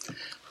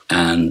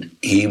 And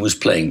he was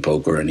playing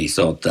poker, and he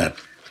thought that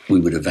we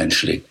would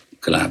eventually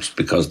collapse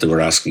because they were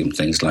asking him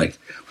things like,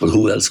 well,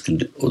 who else can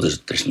do? Oh,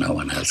 there's no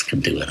one else can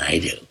do what I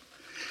do.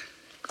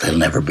 They'll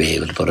never be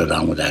able to put it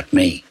on without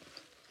me.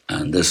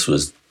 And this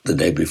was the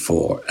day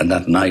before. And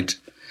that night,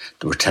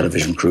 there were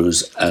television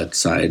crews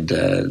outside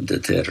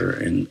the theatre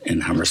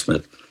in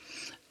Hammersmith.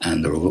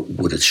 And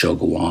would the show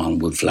go on?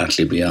 Would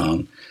Flatley be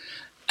on?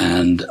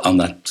 And on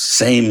that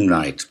same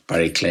night,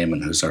 Barry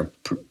Clayman, who's our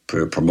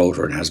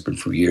promoter and has been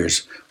for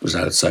years, was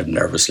outside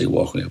nervously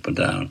walking up and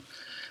down.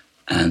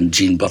 And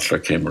Jean Butler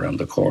came around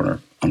the corner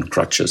on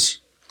crutches.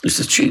 He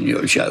said, Jean,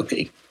 you're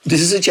joking. This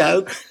is a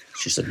joke?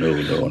 She said, no,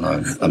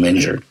 I'm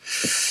injured.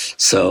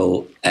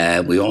 So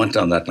we went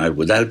on that night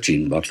without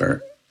Jean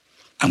Butler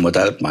and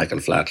without Michael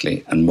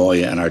Flatley. And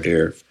Moya and our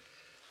dear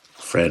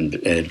friend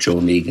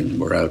Joe Megan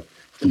were out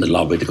in the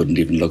lobby. They couldn't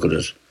even look at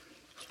it.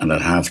 And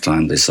at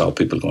halftime, they saw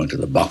people going to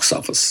the box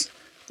office.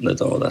 And they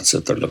thought, oh, that's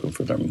it, they're looking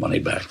for their money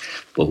back.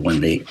 But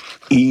when they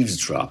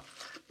eavesdropped,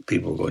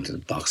 people were going to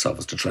the box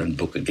office to try and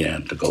book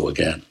again, to go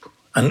again.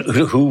 And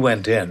who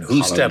went in?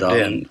 Who stepped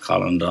in?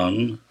 Colin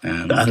Dunn.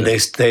 And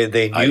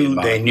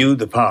they knew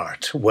the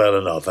part well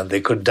enough, and they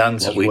could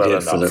dance it well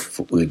enough.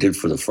 We did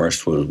for the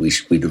first one,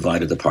 we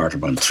divided the part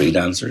among 3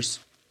 dancers.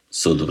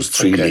 So there was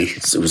 3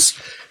 leads.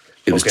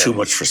 It was too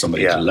much for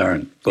somebody to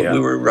learn. But we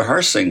were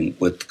rehearsing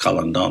with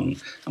Colin Dunn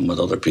and with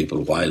other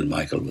people while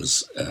Michael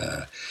was...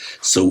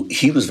 so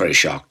he was very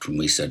shocked when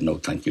we said, no,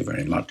 thank you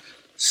very much.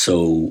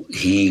 So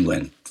he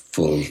went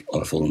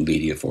full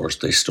media force.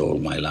 They stole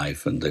my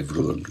life and they've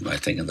ruined my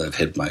thing, and they've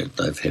hid my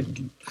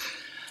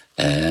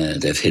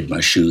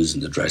shoes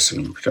in the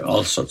dressing room,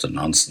 all sorts of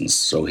nonsense.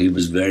 So he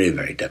was very,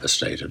 very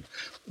devastated.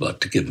 But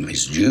to give him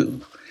his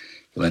due,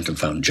 he went and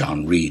found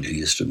John Reid, who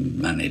used to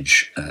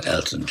manage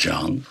Elton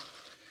John.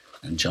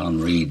 And John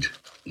Reid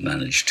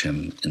managed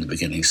him in the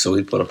beginning. So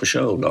he put up a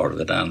show, Lord of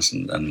the Dance,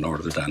 and Lord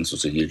of the Dance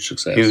was a huge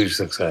success. Huge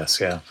success,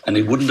 yeah. And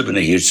he wouldn't have been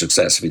a huge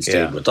success if he'd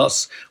stayed with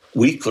us.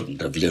 We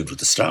couldn't have lived with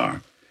the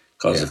star.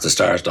 Because if the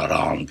star's not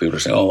on, people are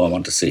saying, "Oh, I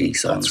want to see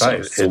so and so."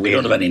 Right. So we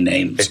don't have any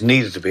names. It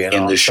needed to be an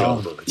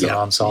ensemble. It's an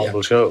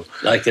ensemble show.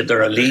 Like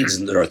there are leads,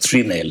 and there are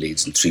 3 male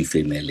leads and 3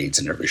 female leads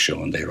in every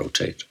show, and they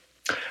rotate.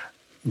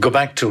 Go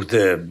back to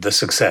the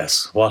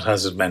success. What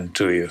has it meant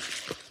to you?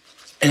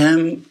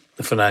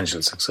 The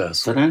financial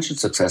success. Financial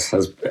success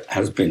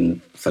has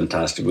been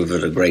fantastic. We've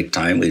had a great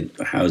time. We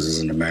have houses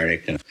in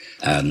America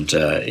and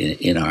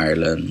in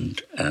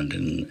Ireland and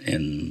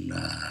in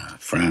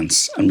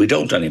France, and we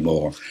don't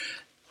anymore.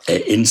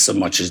 In so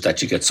much as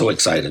that you get so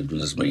excited,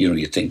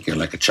 you think you're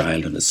like a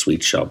child in a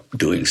sweet shop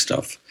doing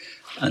stuff,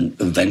 and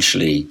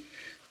eventually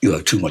you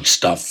have too much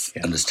stuff,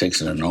 and this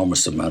takes an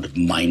enormous amount of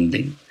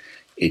minding.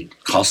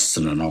 It costs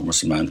an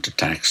enormous amount to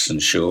tax,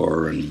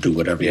 insure, and do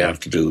whatever you have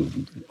to do,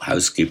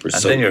 housekeepers.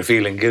 And then you're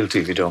feeling guilty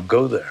if you don't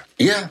go there.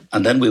 Yeah,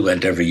 and then we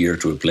went every year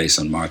to a place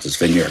on Martha's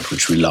Vineyard,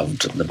 which we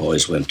loved, and the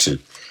boys went to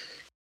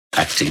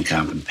acting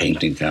camp and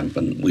painting camp,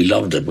 and we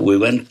loved it. But we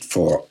went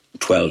for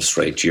 12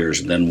 straight years,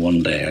 and then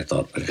one day I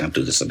thought, I can't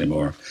do this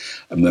anymore.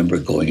 I remember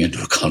going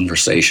into a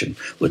conversation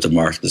with the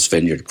Martha's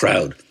Vineyard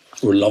crowd,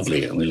 who were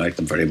lovely, and we liked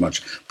them very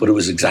much, but it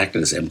was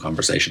exactly the same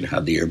conversation I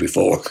had the year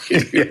before.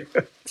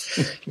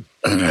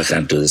 And I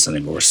can't do this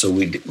anymore. So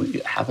we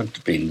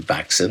haven't been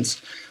back since.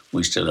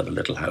 We still have a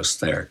little house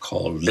there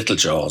called Little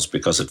Jaws,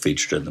 because it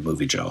featured in the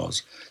movie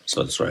Jaws,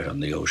 so it's right on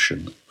the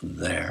ocean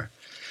there.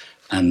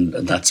 And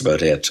that's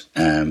about it.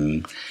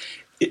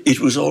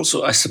 It was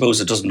also, I suppose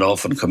it doesn't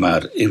often come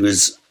out, it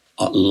was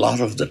a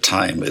lot of the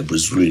time, it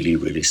was really,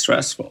 really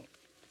stressful.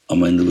 I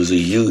mean, there was a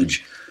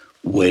huge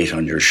weight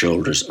on your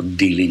shoulders of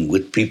dealing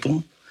with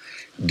people,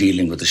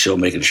 dealing with the show,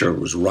 making sure it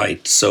was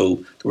right. So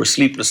there were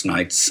sleepless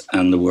nights,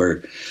 and there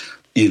were,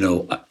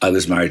 I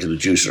was married to the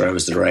producer, I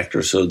was the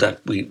director, so that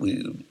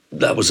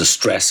that was a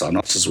stress on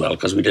us as well,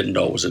 because we didn't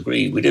always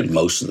agree. We did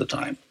most of the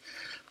time,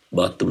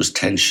 but there was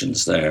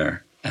tensions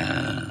there,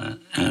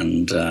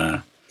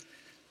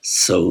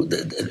 So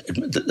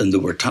and there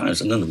were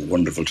times, and then there were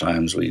wonderful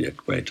times. We had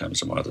great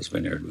times at Martha's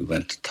Vineyard. We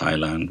went to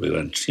Thailand. We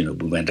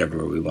went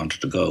everywhere we wanted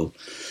to go.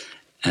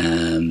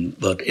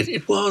 But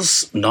it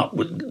was not.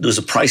 There was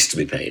a price to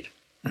be paid.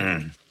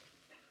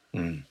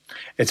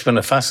 It's been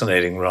a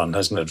fascinating run,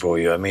 hasn't it, for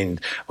you? I mean,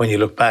 when you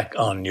look back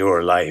on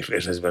your life,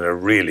 it has been a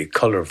really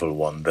colourful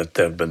one. That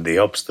there have been the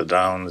ups, the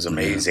downs,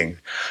 amazing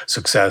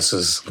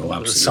successes,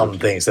 some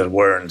things that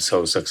weren't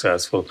so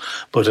successful,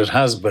 but it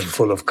has been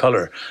full of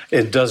colour.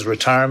 Does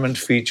retirement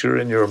feature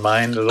in your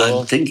mind at all?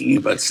 I'm thinking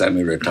about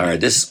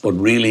semi-retired.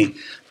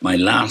 My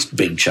last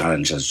big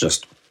challenge has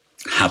just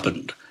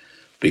happened,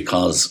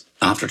 because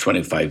after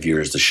 25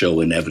 years, the show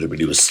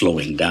inevitably was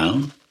slowing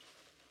down.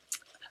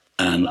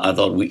 And I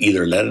thought we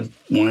either let it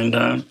wind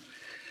down,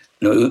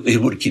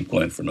 it would keep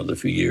going for another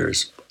few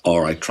years,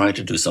 or I try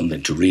to do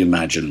something to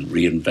reimagine,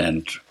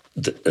 reinvent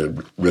the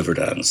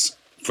Riverdance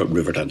for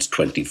Riverdance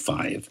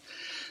 25.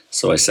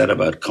 So I set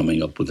about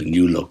coming up with a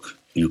new look,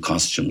 new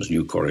costumes,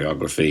 new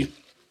choreography,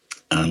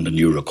 and a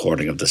new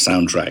recording of the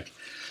soundtrack.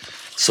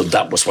 So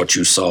that was what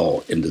you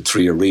saw in the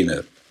 3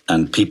 Arena,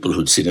 and people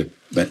who'd seen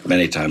it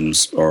many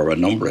times, or a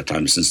number of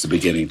times since the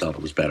beginning, thought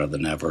it was better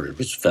than ever. It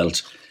was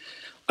felt...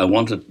 I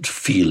wanted to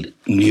feel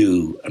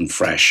new and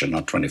fresh and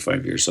not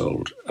 25 years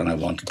old. And I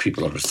wanted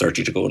people under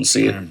 30 to go and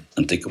see it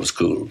and think it was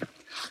cool.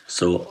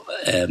 So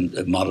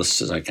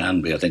modest as I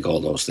can be, I think all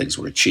those things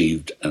were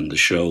achieved. And the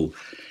show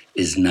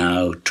is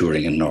now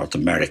touring in North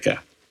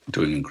America,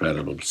 doing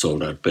incredible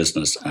sold-out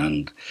business.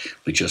 And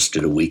we just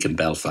did a week in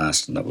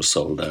Belfast, and that was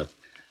sold out.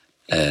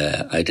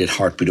 I did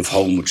Heartbeat of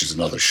Home, which is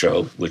another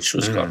show, which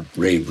was got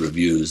rave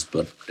reviews,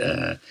 but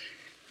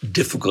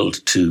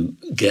difficult to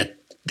get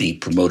the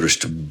promoters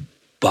to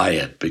buy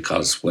it,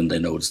 because when they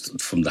know it's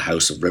from the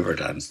house of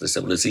Riverdance, they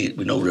said, well,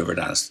 we know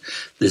Riverdance.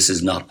 This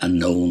is not a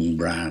known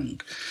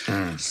brand.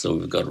 So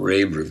we've got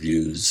rave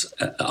reviews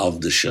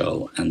of the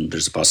show, and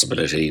there's a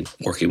possibility,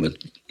 working with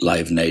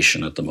Live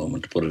Nation at the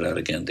moment, to put it out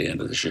again at the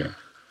end of this year.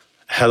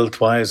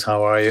 Health-wise,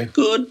 how are you?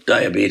 Good.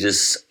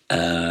 Diabetes,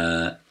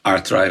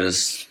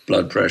 arthritis,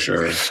 blood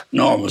pressure,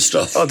 normal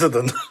stuff. Other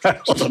than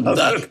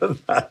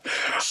that.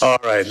 All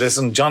right.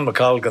 Listen, John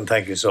McColgan,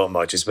 thank you so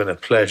much. It's been a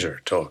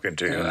pleasure talking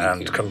to you.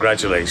 And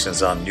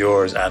congratulations on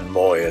yours and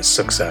Moya's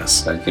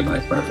success. Thank you,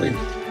 Mike Murphy.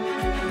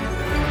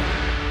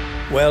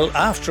 Well,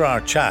 after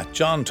our chat,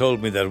 John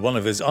told me that one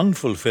of his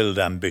unfulfilled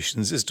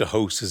ambitions is to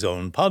host his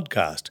own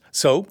podcast.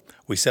 So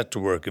we set to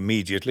work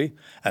immediately,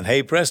 and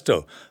hey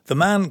presto, the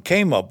man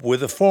came up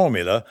with a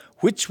formula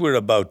which we're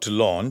about to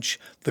launch,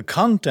 the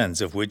contents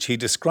of which he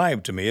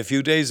described to me a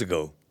few days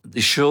ago.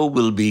 The show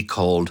will be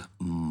called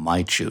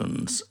My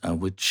Tunes,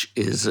 which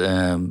is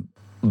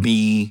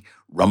me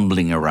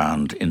rumbling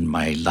around in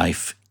my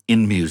life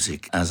in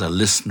music as a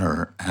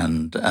listener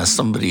and as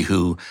somebody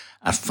who,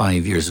 at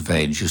 5 years of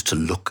age, used to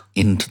look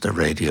into the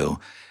radio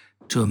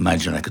to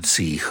imagine I could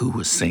see who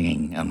was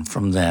singing. And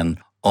from then,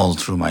 all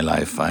through my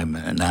life, I'm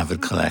an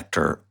avid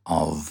collector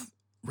of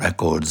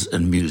records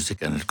and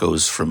music, and it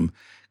goes from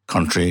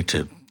country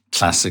to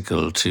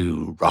classical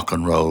to rock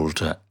and roll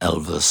to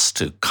Elvis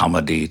to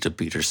comedy to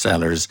Peter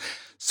Sellers.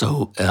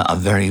 So a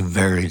very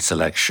varied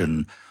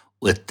selection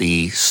with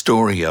the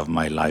story of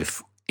my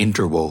life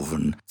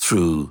interwoven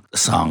through the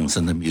songs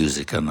and the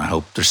music. And I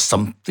hope there's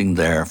something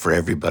there for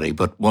everybody.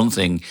 But one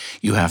thing,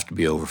 you have to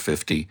be over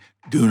 50.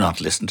 Do not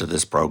listen to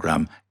this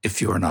program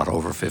if you are not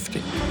over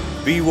 50.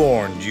 Be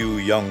warned, you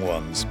young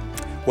ones.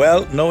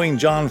 Well, knowing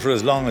John for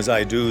as long as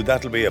I do,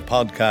 that'll be a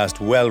podcast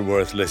well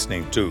worth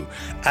listening to.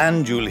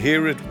 And you'll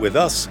hear it with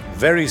us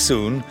very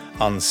soon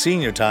on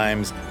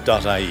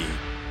seniortimes.ie.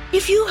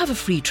 If you have a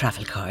free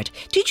travel card,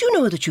 did you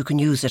know that you can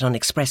use it on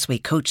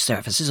expressway coach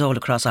services all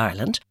across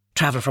Ireland?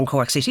 Travel from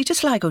Cork City to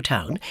Sligo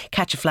Town,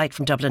 catch a flight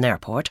from Dublin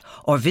Airport,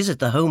 or visit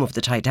the home of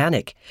the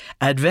Titanic.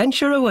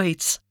 Adventure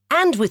awaits.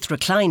 And with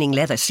reclining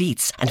leather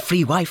seats and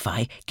free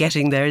Wi-Fi,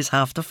 getting there is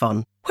half the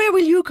fun. Where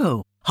will you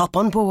go? Hop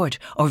on board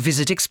or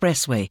visit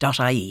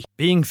expressway.ie.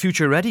 Being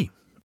future ready,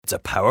 it's a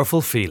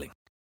powerful feeling.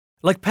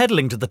 Like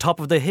pedalling to the top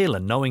of the hill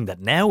and knowing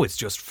that now it's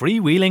just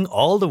freewheeling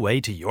all the way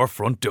to your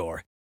front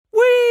door.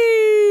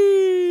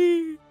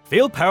 Whee!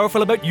 Feel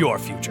powerful about your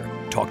future.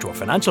 Talk to a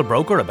financial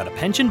broker about a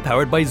pension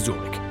powered by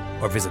Zurich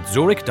or visit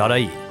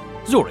zurich.ie.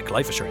 Zurich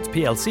Life Assurance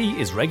plc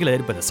is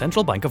regulated by the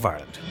Central Bank of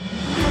Ireland.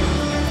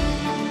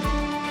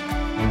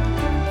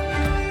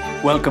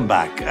 Welcome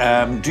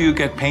back. Do you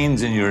get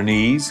pains in your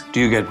knees? Do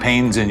you get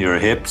pains in your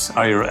hips?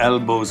 Are your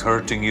elbows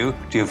hurting you?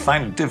 Do you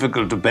find it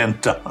difficult to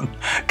bend down?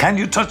 Can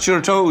you touch your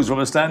toes from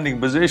a standing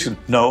position?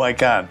 No, I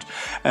can't.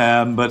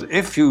 But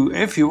if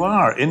you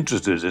are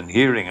interested in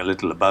hearing a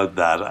little about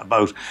that,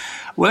 well,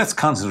 let's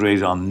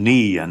concentrate on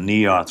knee and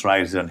knee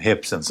arthritis and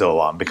hips and so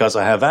on, because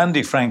I have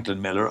Andy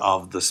Franklin Miller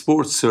of the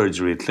Sports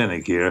Surgery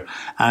Clinic here.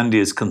 Andy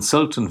is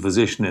consultant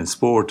physician in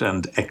sport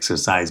and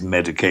exercise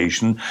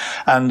medication.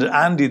 And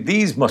Andy,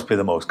 these must be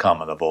the most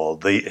common of all,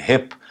 the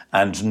hip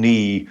and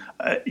knee.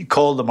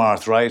 Call them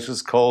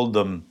arthritis, call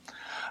them,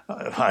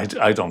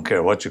 I don't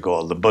care what you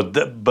call them,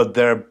 but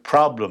they're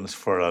problems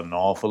for an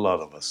awful lot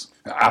of us.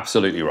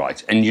 Absolutely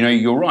right. And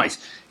you're right.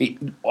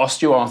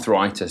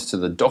 Osteoarthritis to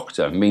the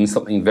doctor means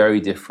something very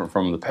different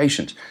from the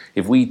patient.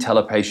 If we tell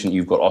a patient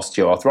you've got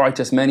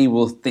osteoarthritis, many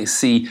will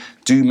see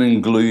doom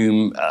and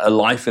gloom, a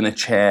life in a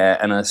chair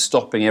and a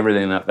stopping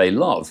everything that they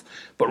love.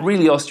 But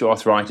really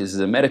osteoarthritis is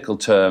a medical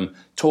term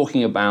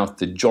talking about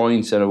the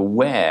joints and a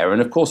wear.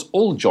 And of course,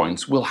 all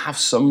joints will have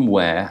some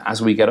wear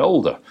as we get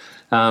older.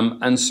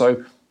 And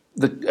so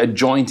a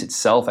joint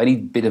itself, any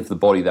bit of the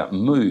body that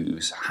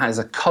moves, has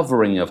a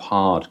covering of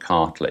hard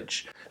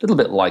cartilage, a little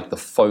bit like the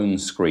phone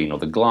screen or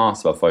the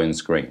glass of a phone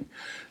screen.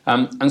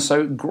 And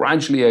so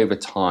gradually over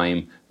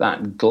time,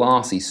 that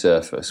glassy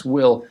surface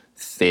will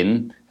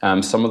thin,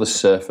 some of the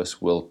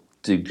surface will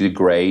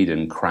degrade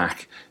and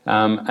crack,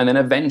 and then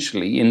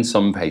eventually, in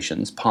some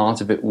patients,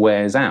 part of it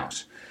wears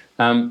out.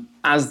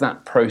 As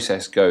that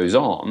process goes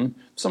on,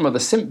 some of the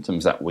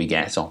symptoms that we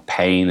get are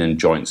pain and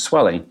joint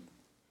swelling.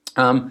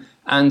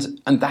 And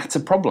that's a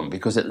problem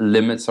because it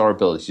limits our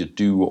ability to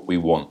do what we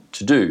want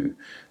to do.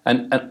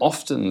 And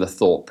often the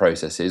thought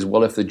process is,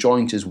 well, if the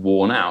joint is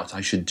worn out,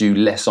 I should do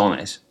less on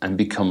it and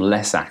become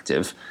less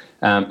active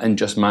and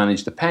just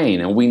manage the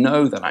pain. And we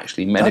know that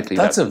actually medically...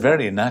 That's a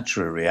very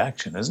natural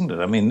reaction, isn't it?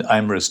 I mean,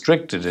 I'm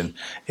restricted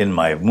in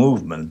my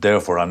movement,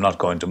 therefore I'm not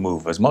going to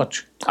move as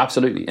much.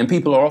 Absolutely. And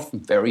people are often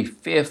very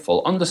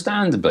fearful,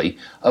 understandably,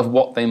 of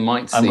what they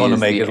might see I'm going to as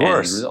make the it end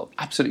worse. result.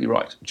 Absolutely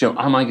right.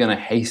 Am I going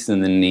to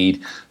hasten the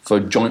need for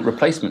joint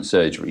replacement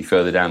surgery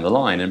further down the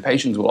line? And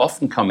patients will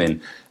often come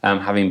in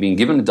having been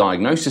given a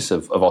diagnosis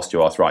of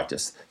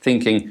osteoarthritis,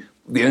 thinking,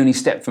 the only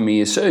step for me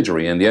is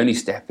surgery and the only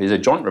step is a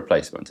joint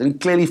replacement. And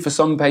clearly for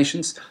some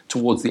patients,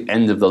 towards the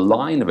end of the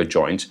line of a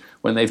joint,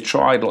 when they've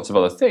tried lots of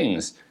other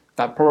things,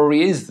 that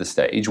probably is the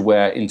stage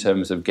where, in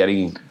terms of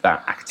getting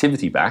that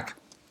activity back,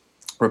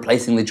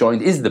 replacing the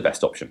joint is the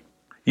best option.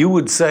 You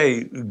would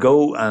say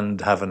go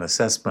and have an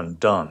assessment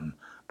done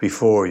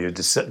before you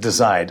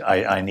decide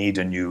I need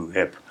a new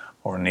hip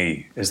or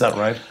knee. Is that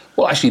right?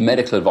 Well, actually,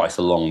 medical advice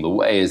along the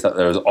way is that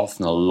there is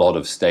often a lot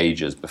of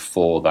stages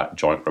before that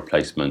joint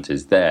replacement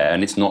is there.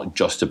 And it's not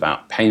just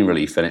about pain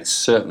relief, and it's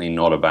certainly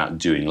not about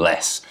doing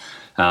less.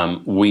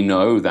 We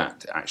know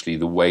that actually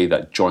the way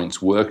that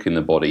joints work in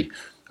the body,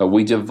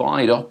 we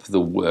divide up the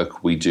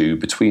work we do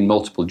between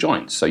multiple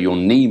joints. So your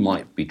knee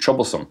might be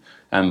troublesome,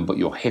 but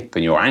your hip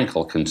and your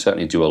ankle can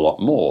certainly do a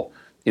lot more.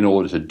 In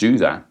order to do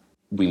that,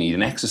 we need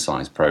an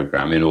exercise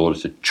program in order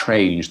to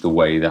change the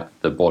way that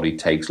the body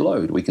takes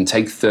load. We can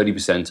take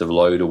 30% of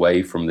load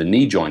away from the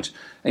knee joint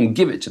and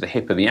give it to the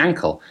hip and the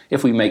ankle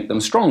if we make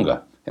them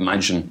stronger.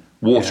 Imagine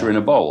water in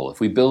a bowl. If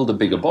we build a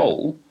bigger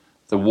bowl,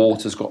 the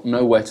water's got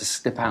nowhere to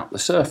slip out the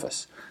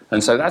surface.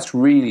 And so that's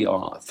really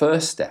our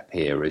first step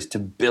here, is to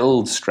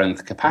build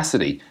strength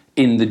capacity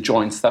in the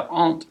joints that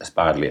aren't as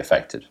badly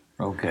affected.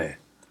 Okay.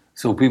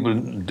 So people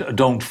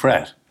don't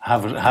fret.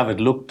 have it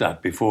looked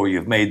at before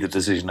you've made the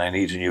decision, I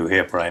need a new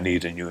hip or I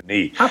need a new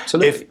knee.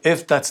 Absolutely.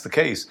 If that's the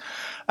case.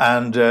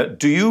 And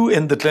do you,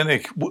 in the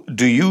clinic,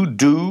 do you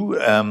do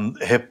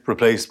hip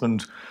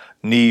replacement,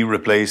 knee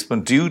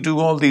replacement? Do you do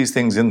all these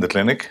things in the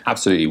clinic?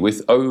 Absolutely.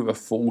 With over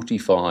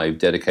 45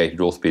 dedicated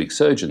orthopaedic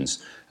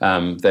surgeons,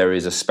 there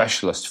is a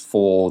specialist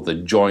for the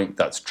joint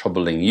that's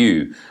troubling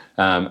you.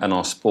 And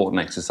our sport and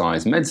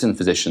exercise medicine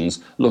physicians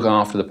look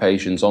after the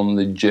patients on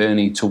the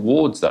journey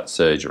towards that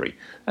surgery.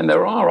 And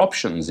there are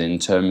options in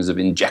terms of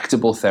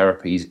injectable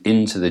therapies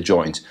into the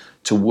joint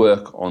to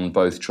work on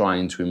both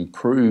trying to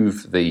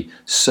improve the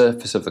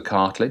surface of the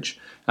cartilage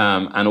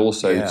and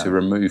also to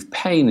remove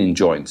pain in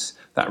joints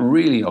that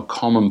really are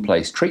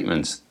commonplace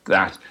treatments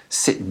that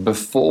sit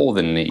before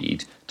the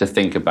need to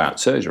think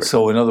about surgery.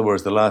 So in other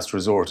words, the last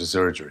resort is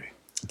surgery.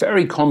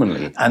 Very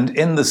commonly. And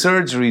in the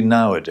surgery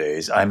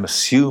nowadays, I'm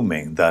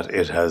assuming that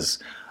it has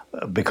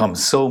become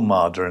so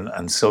modern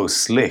and so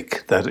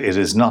slick that it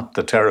is not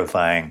the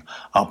terrifying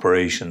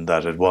operation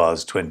that it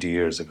was 20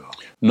 years ago.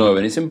 No,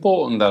 and it's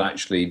important that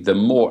actually the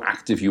more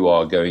active you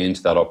are going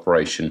into that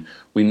operation,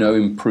 we know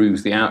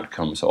improves the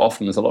outcome. So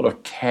often there's a lot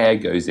of care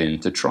goes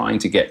into trying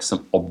to get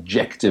some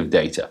objective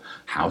data,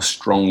 how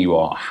strong you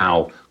are,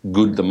 how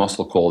good the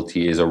muscle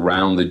quality is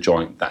around the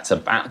joint that's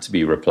about to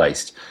be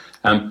replaced.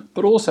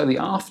 But also the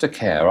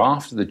aftercare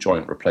after the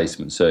joint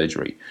replacement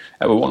surgery.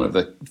 We're one of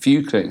the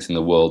few clinics in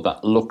the world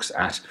that looks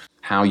at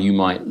how you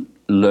might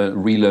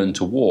relearn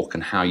to walk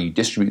and how you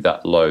distribute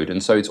that load.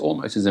 And so it's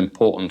almost as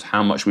important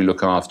how much we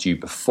look after you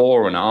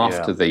before and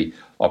after the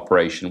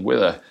operation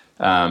with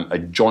a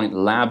joint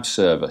lab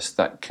service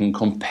that can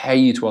compare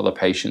you to other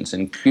patients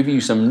and give you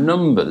some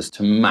numbers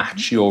to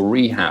match your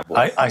rehab.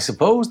 I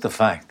suppose the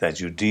fact that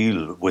you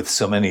deal with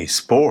so many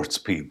sports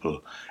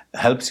people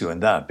helps you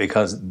in that,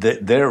 because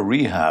their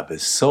rehab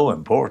is so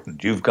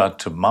important. You've got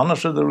to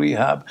monitor the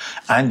rehab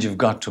and you've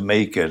got to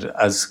make it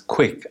as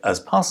quick as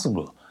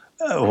possible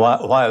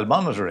while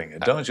monitoring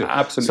it, don't you?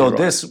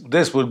 Absolutely. So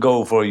this would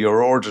go for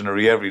your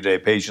ordinary everyday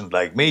patient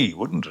like me,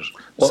 wouldn't it?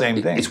 Well,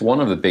 same thing. It's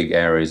one of the big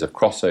areas of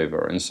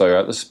crossover. And so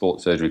at the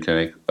Sports Surgery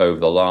Clinic over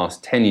the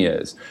last 10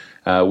 years,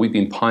 we've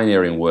been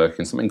pioneering work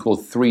in something called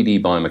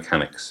 3D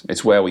biomechanics.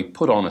 It's where we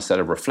put on a set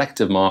of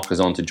reflective markers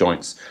onto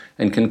joints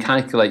and can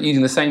calculate,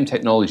 using the same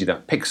technology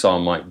that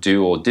Pixar might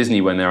do or Disney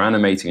when they're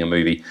animating a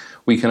movie,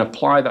 we can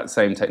apply that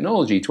same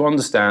technology to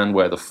understand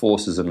where the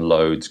forces and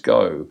loads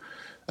go.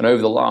 And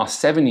over the last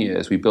 7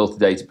 years, we built a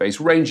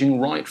database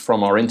ranging right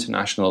from our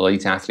international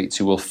elite athletes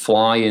who will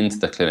fly into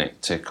the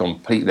clinic to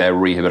complete their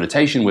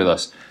rehabilitation with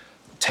us,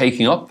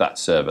 taking up that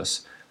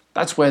service.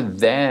 That's where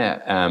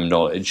their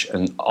knowledge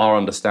and our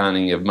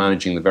understanding of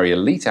managing the very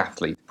elite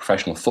athlete,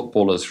 professional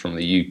footballers from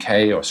the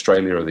UK,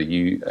 Australia, or the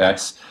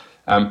US,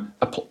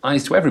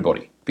 applies to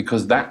everybody,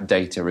 because that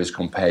data is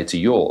compared to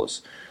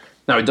yours.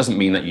 Now, it doesn't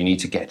mean that you need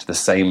to get to the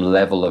same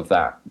level of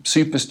that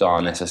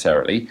superstar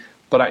necessarily,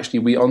 but actually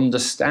we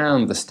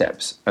understand the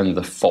steps and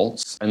the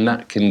faults, and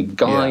that can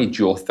guide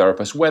your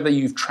therapist, whether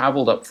you've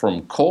travelled up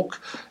from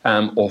Cork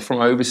or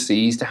from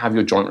overseas to have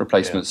your joint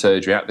replacement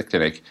surgery at the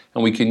clinic,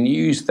 and we can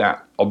use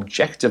that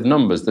objective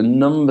numbers, the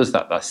numbers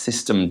that that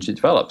system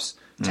develops,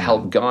 to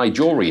help guide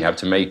your rehab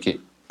to make it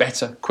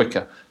better,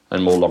 quicker,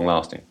 and more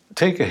long-lasting.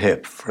 Take a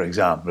hip, for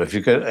example. If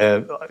you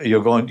could,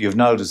 you've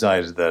now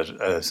decided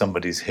that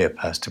somebody's hip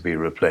has to be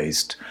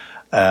replaced.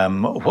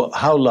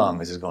 How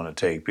long is it going to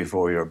take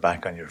before you're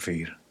back on your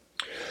feet?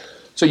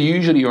 So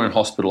usually you're in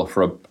hospital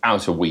for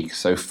about a week,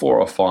 so 4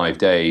 or 5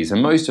 days,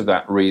 and most of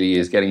that really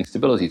is getting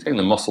stability, getting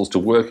the muscles to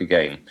work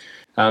again.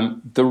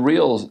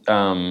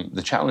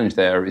 The challenge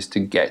there is to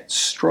get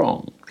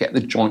strong, get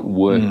the joint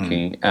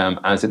working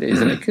as it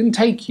is, and it can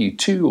take you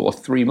 2 or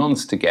 3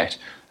 months to get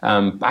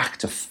back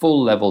to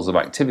full levels of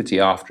activity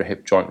after a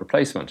hip joint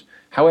replacement.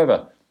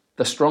 However,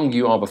 the stronger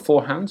you are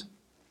beforehand,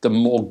 the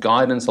more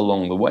guidance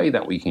along the way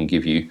that we can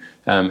give you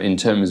in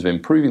terms of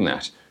improving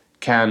that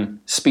can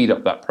speed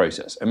up that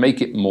process and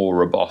make it more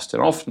robust.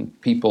 And often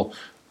people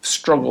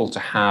struggle to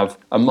have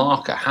a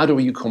marker. How do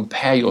you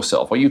compare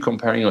yourself? Are you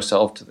comparing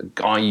yourself to the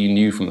guy you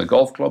knew from the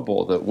golf club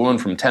or the woman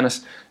from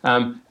tennis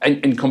and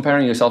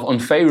comparing yourself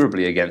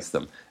unfavorably against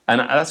them? And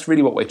that's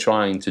really what we're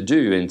trying to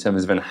do in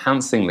terms of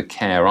enhancing the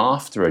care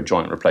after a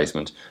joint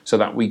replacement, so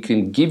that we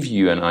can give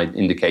you an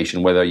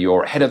indication whether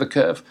you're ahead of the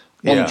curve,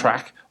 on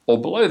track, or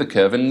below the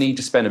curve and need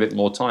to spend a bit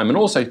more time, and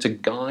also to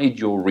guide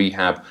your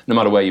rehab no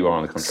matter where you are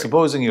in the country.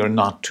 Supposing you're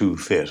not too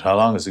fit, how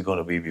long is it going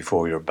to be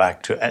before you're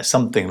back to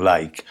something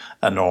like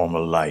a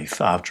normal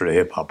life after a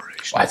hip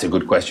operation? Well, that's a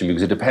good question,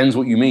 because it depends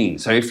what you mean.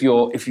 So if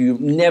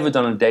you've never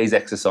done a day's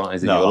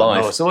exercise in your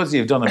life... No, suppose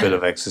you've done a bit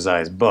of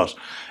exercise, but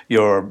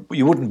you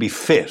wouldn't be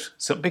fit.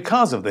 So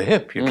because of the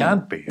hip, you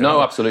can't be.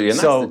 No, absolutely. And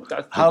so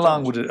how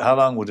long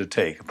would it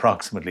take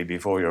approximately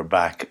before you're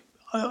back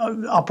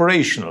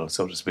operational,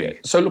 so to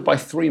speak. So look, by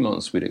 3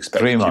 months, we'd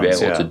expect you to be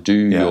able to do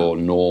your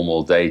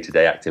normal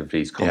day-to-day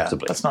activities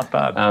comfortably. That's not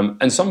bad.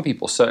 And some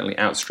people certainly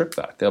outstrip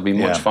that. They'll be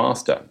much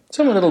faster.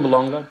 Some a little bit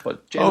longer,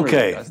 but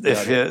generally that's the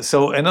idea.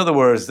 So in other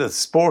words, the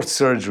sports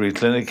surgery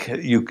clinic,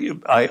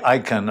 I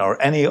can, or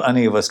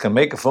any of us can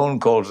make a phone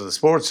call to the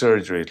sports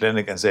surgery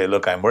clinic and say,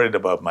 look, I'm worried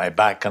about my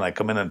back. Can I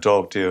come in and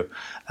talk to you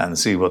and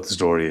see what the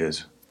story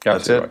is?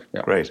 That's it? Right,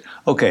 yeah. Great.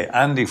 Okay,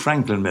 Andy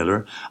Franklin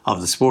Miller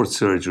of the Sports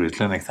Surgery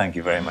Clinic, thank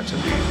you very much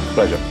indeed.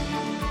 Pleasure.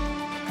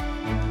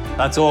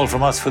 That's all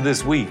from us for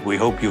this week. We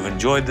hope you've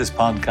enjoyed this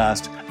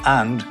podcast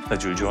and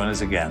that you'll join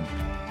us again.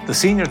 The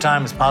Senior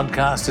Times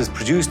podcast is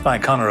produced by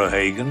Conor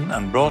O'Hagan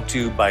and brought to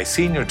you by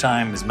Senior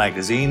Times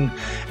magazine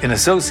in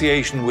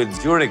association with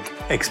Zurich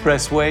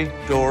Expressway,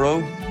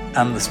 Douro,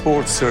 and the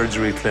Sports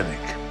Surgery Clinic.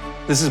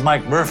 This is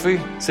Mike Murphy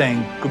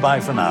saying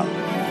goodbye for now.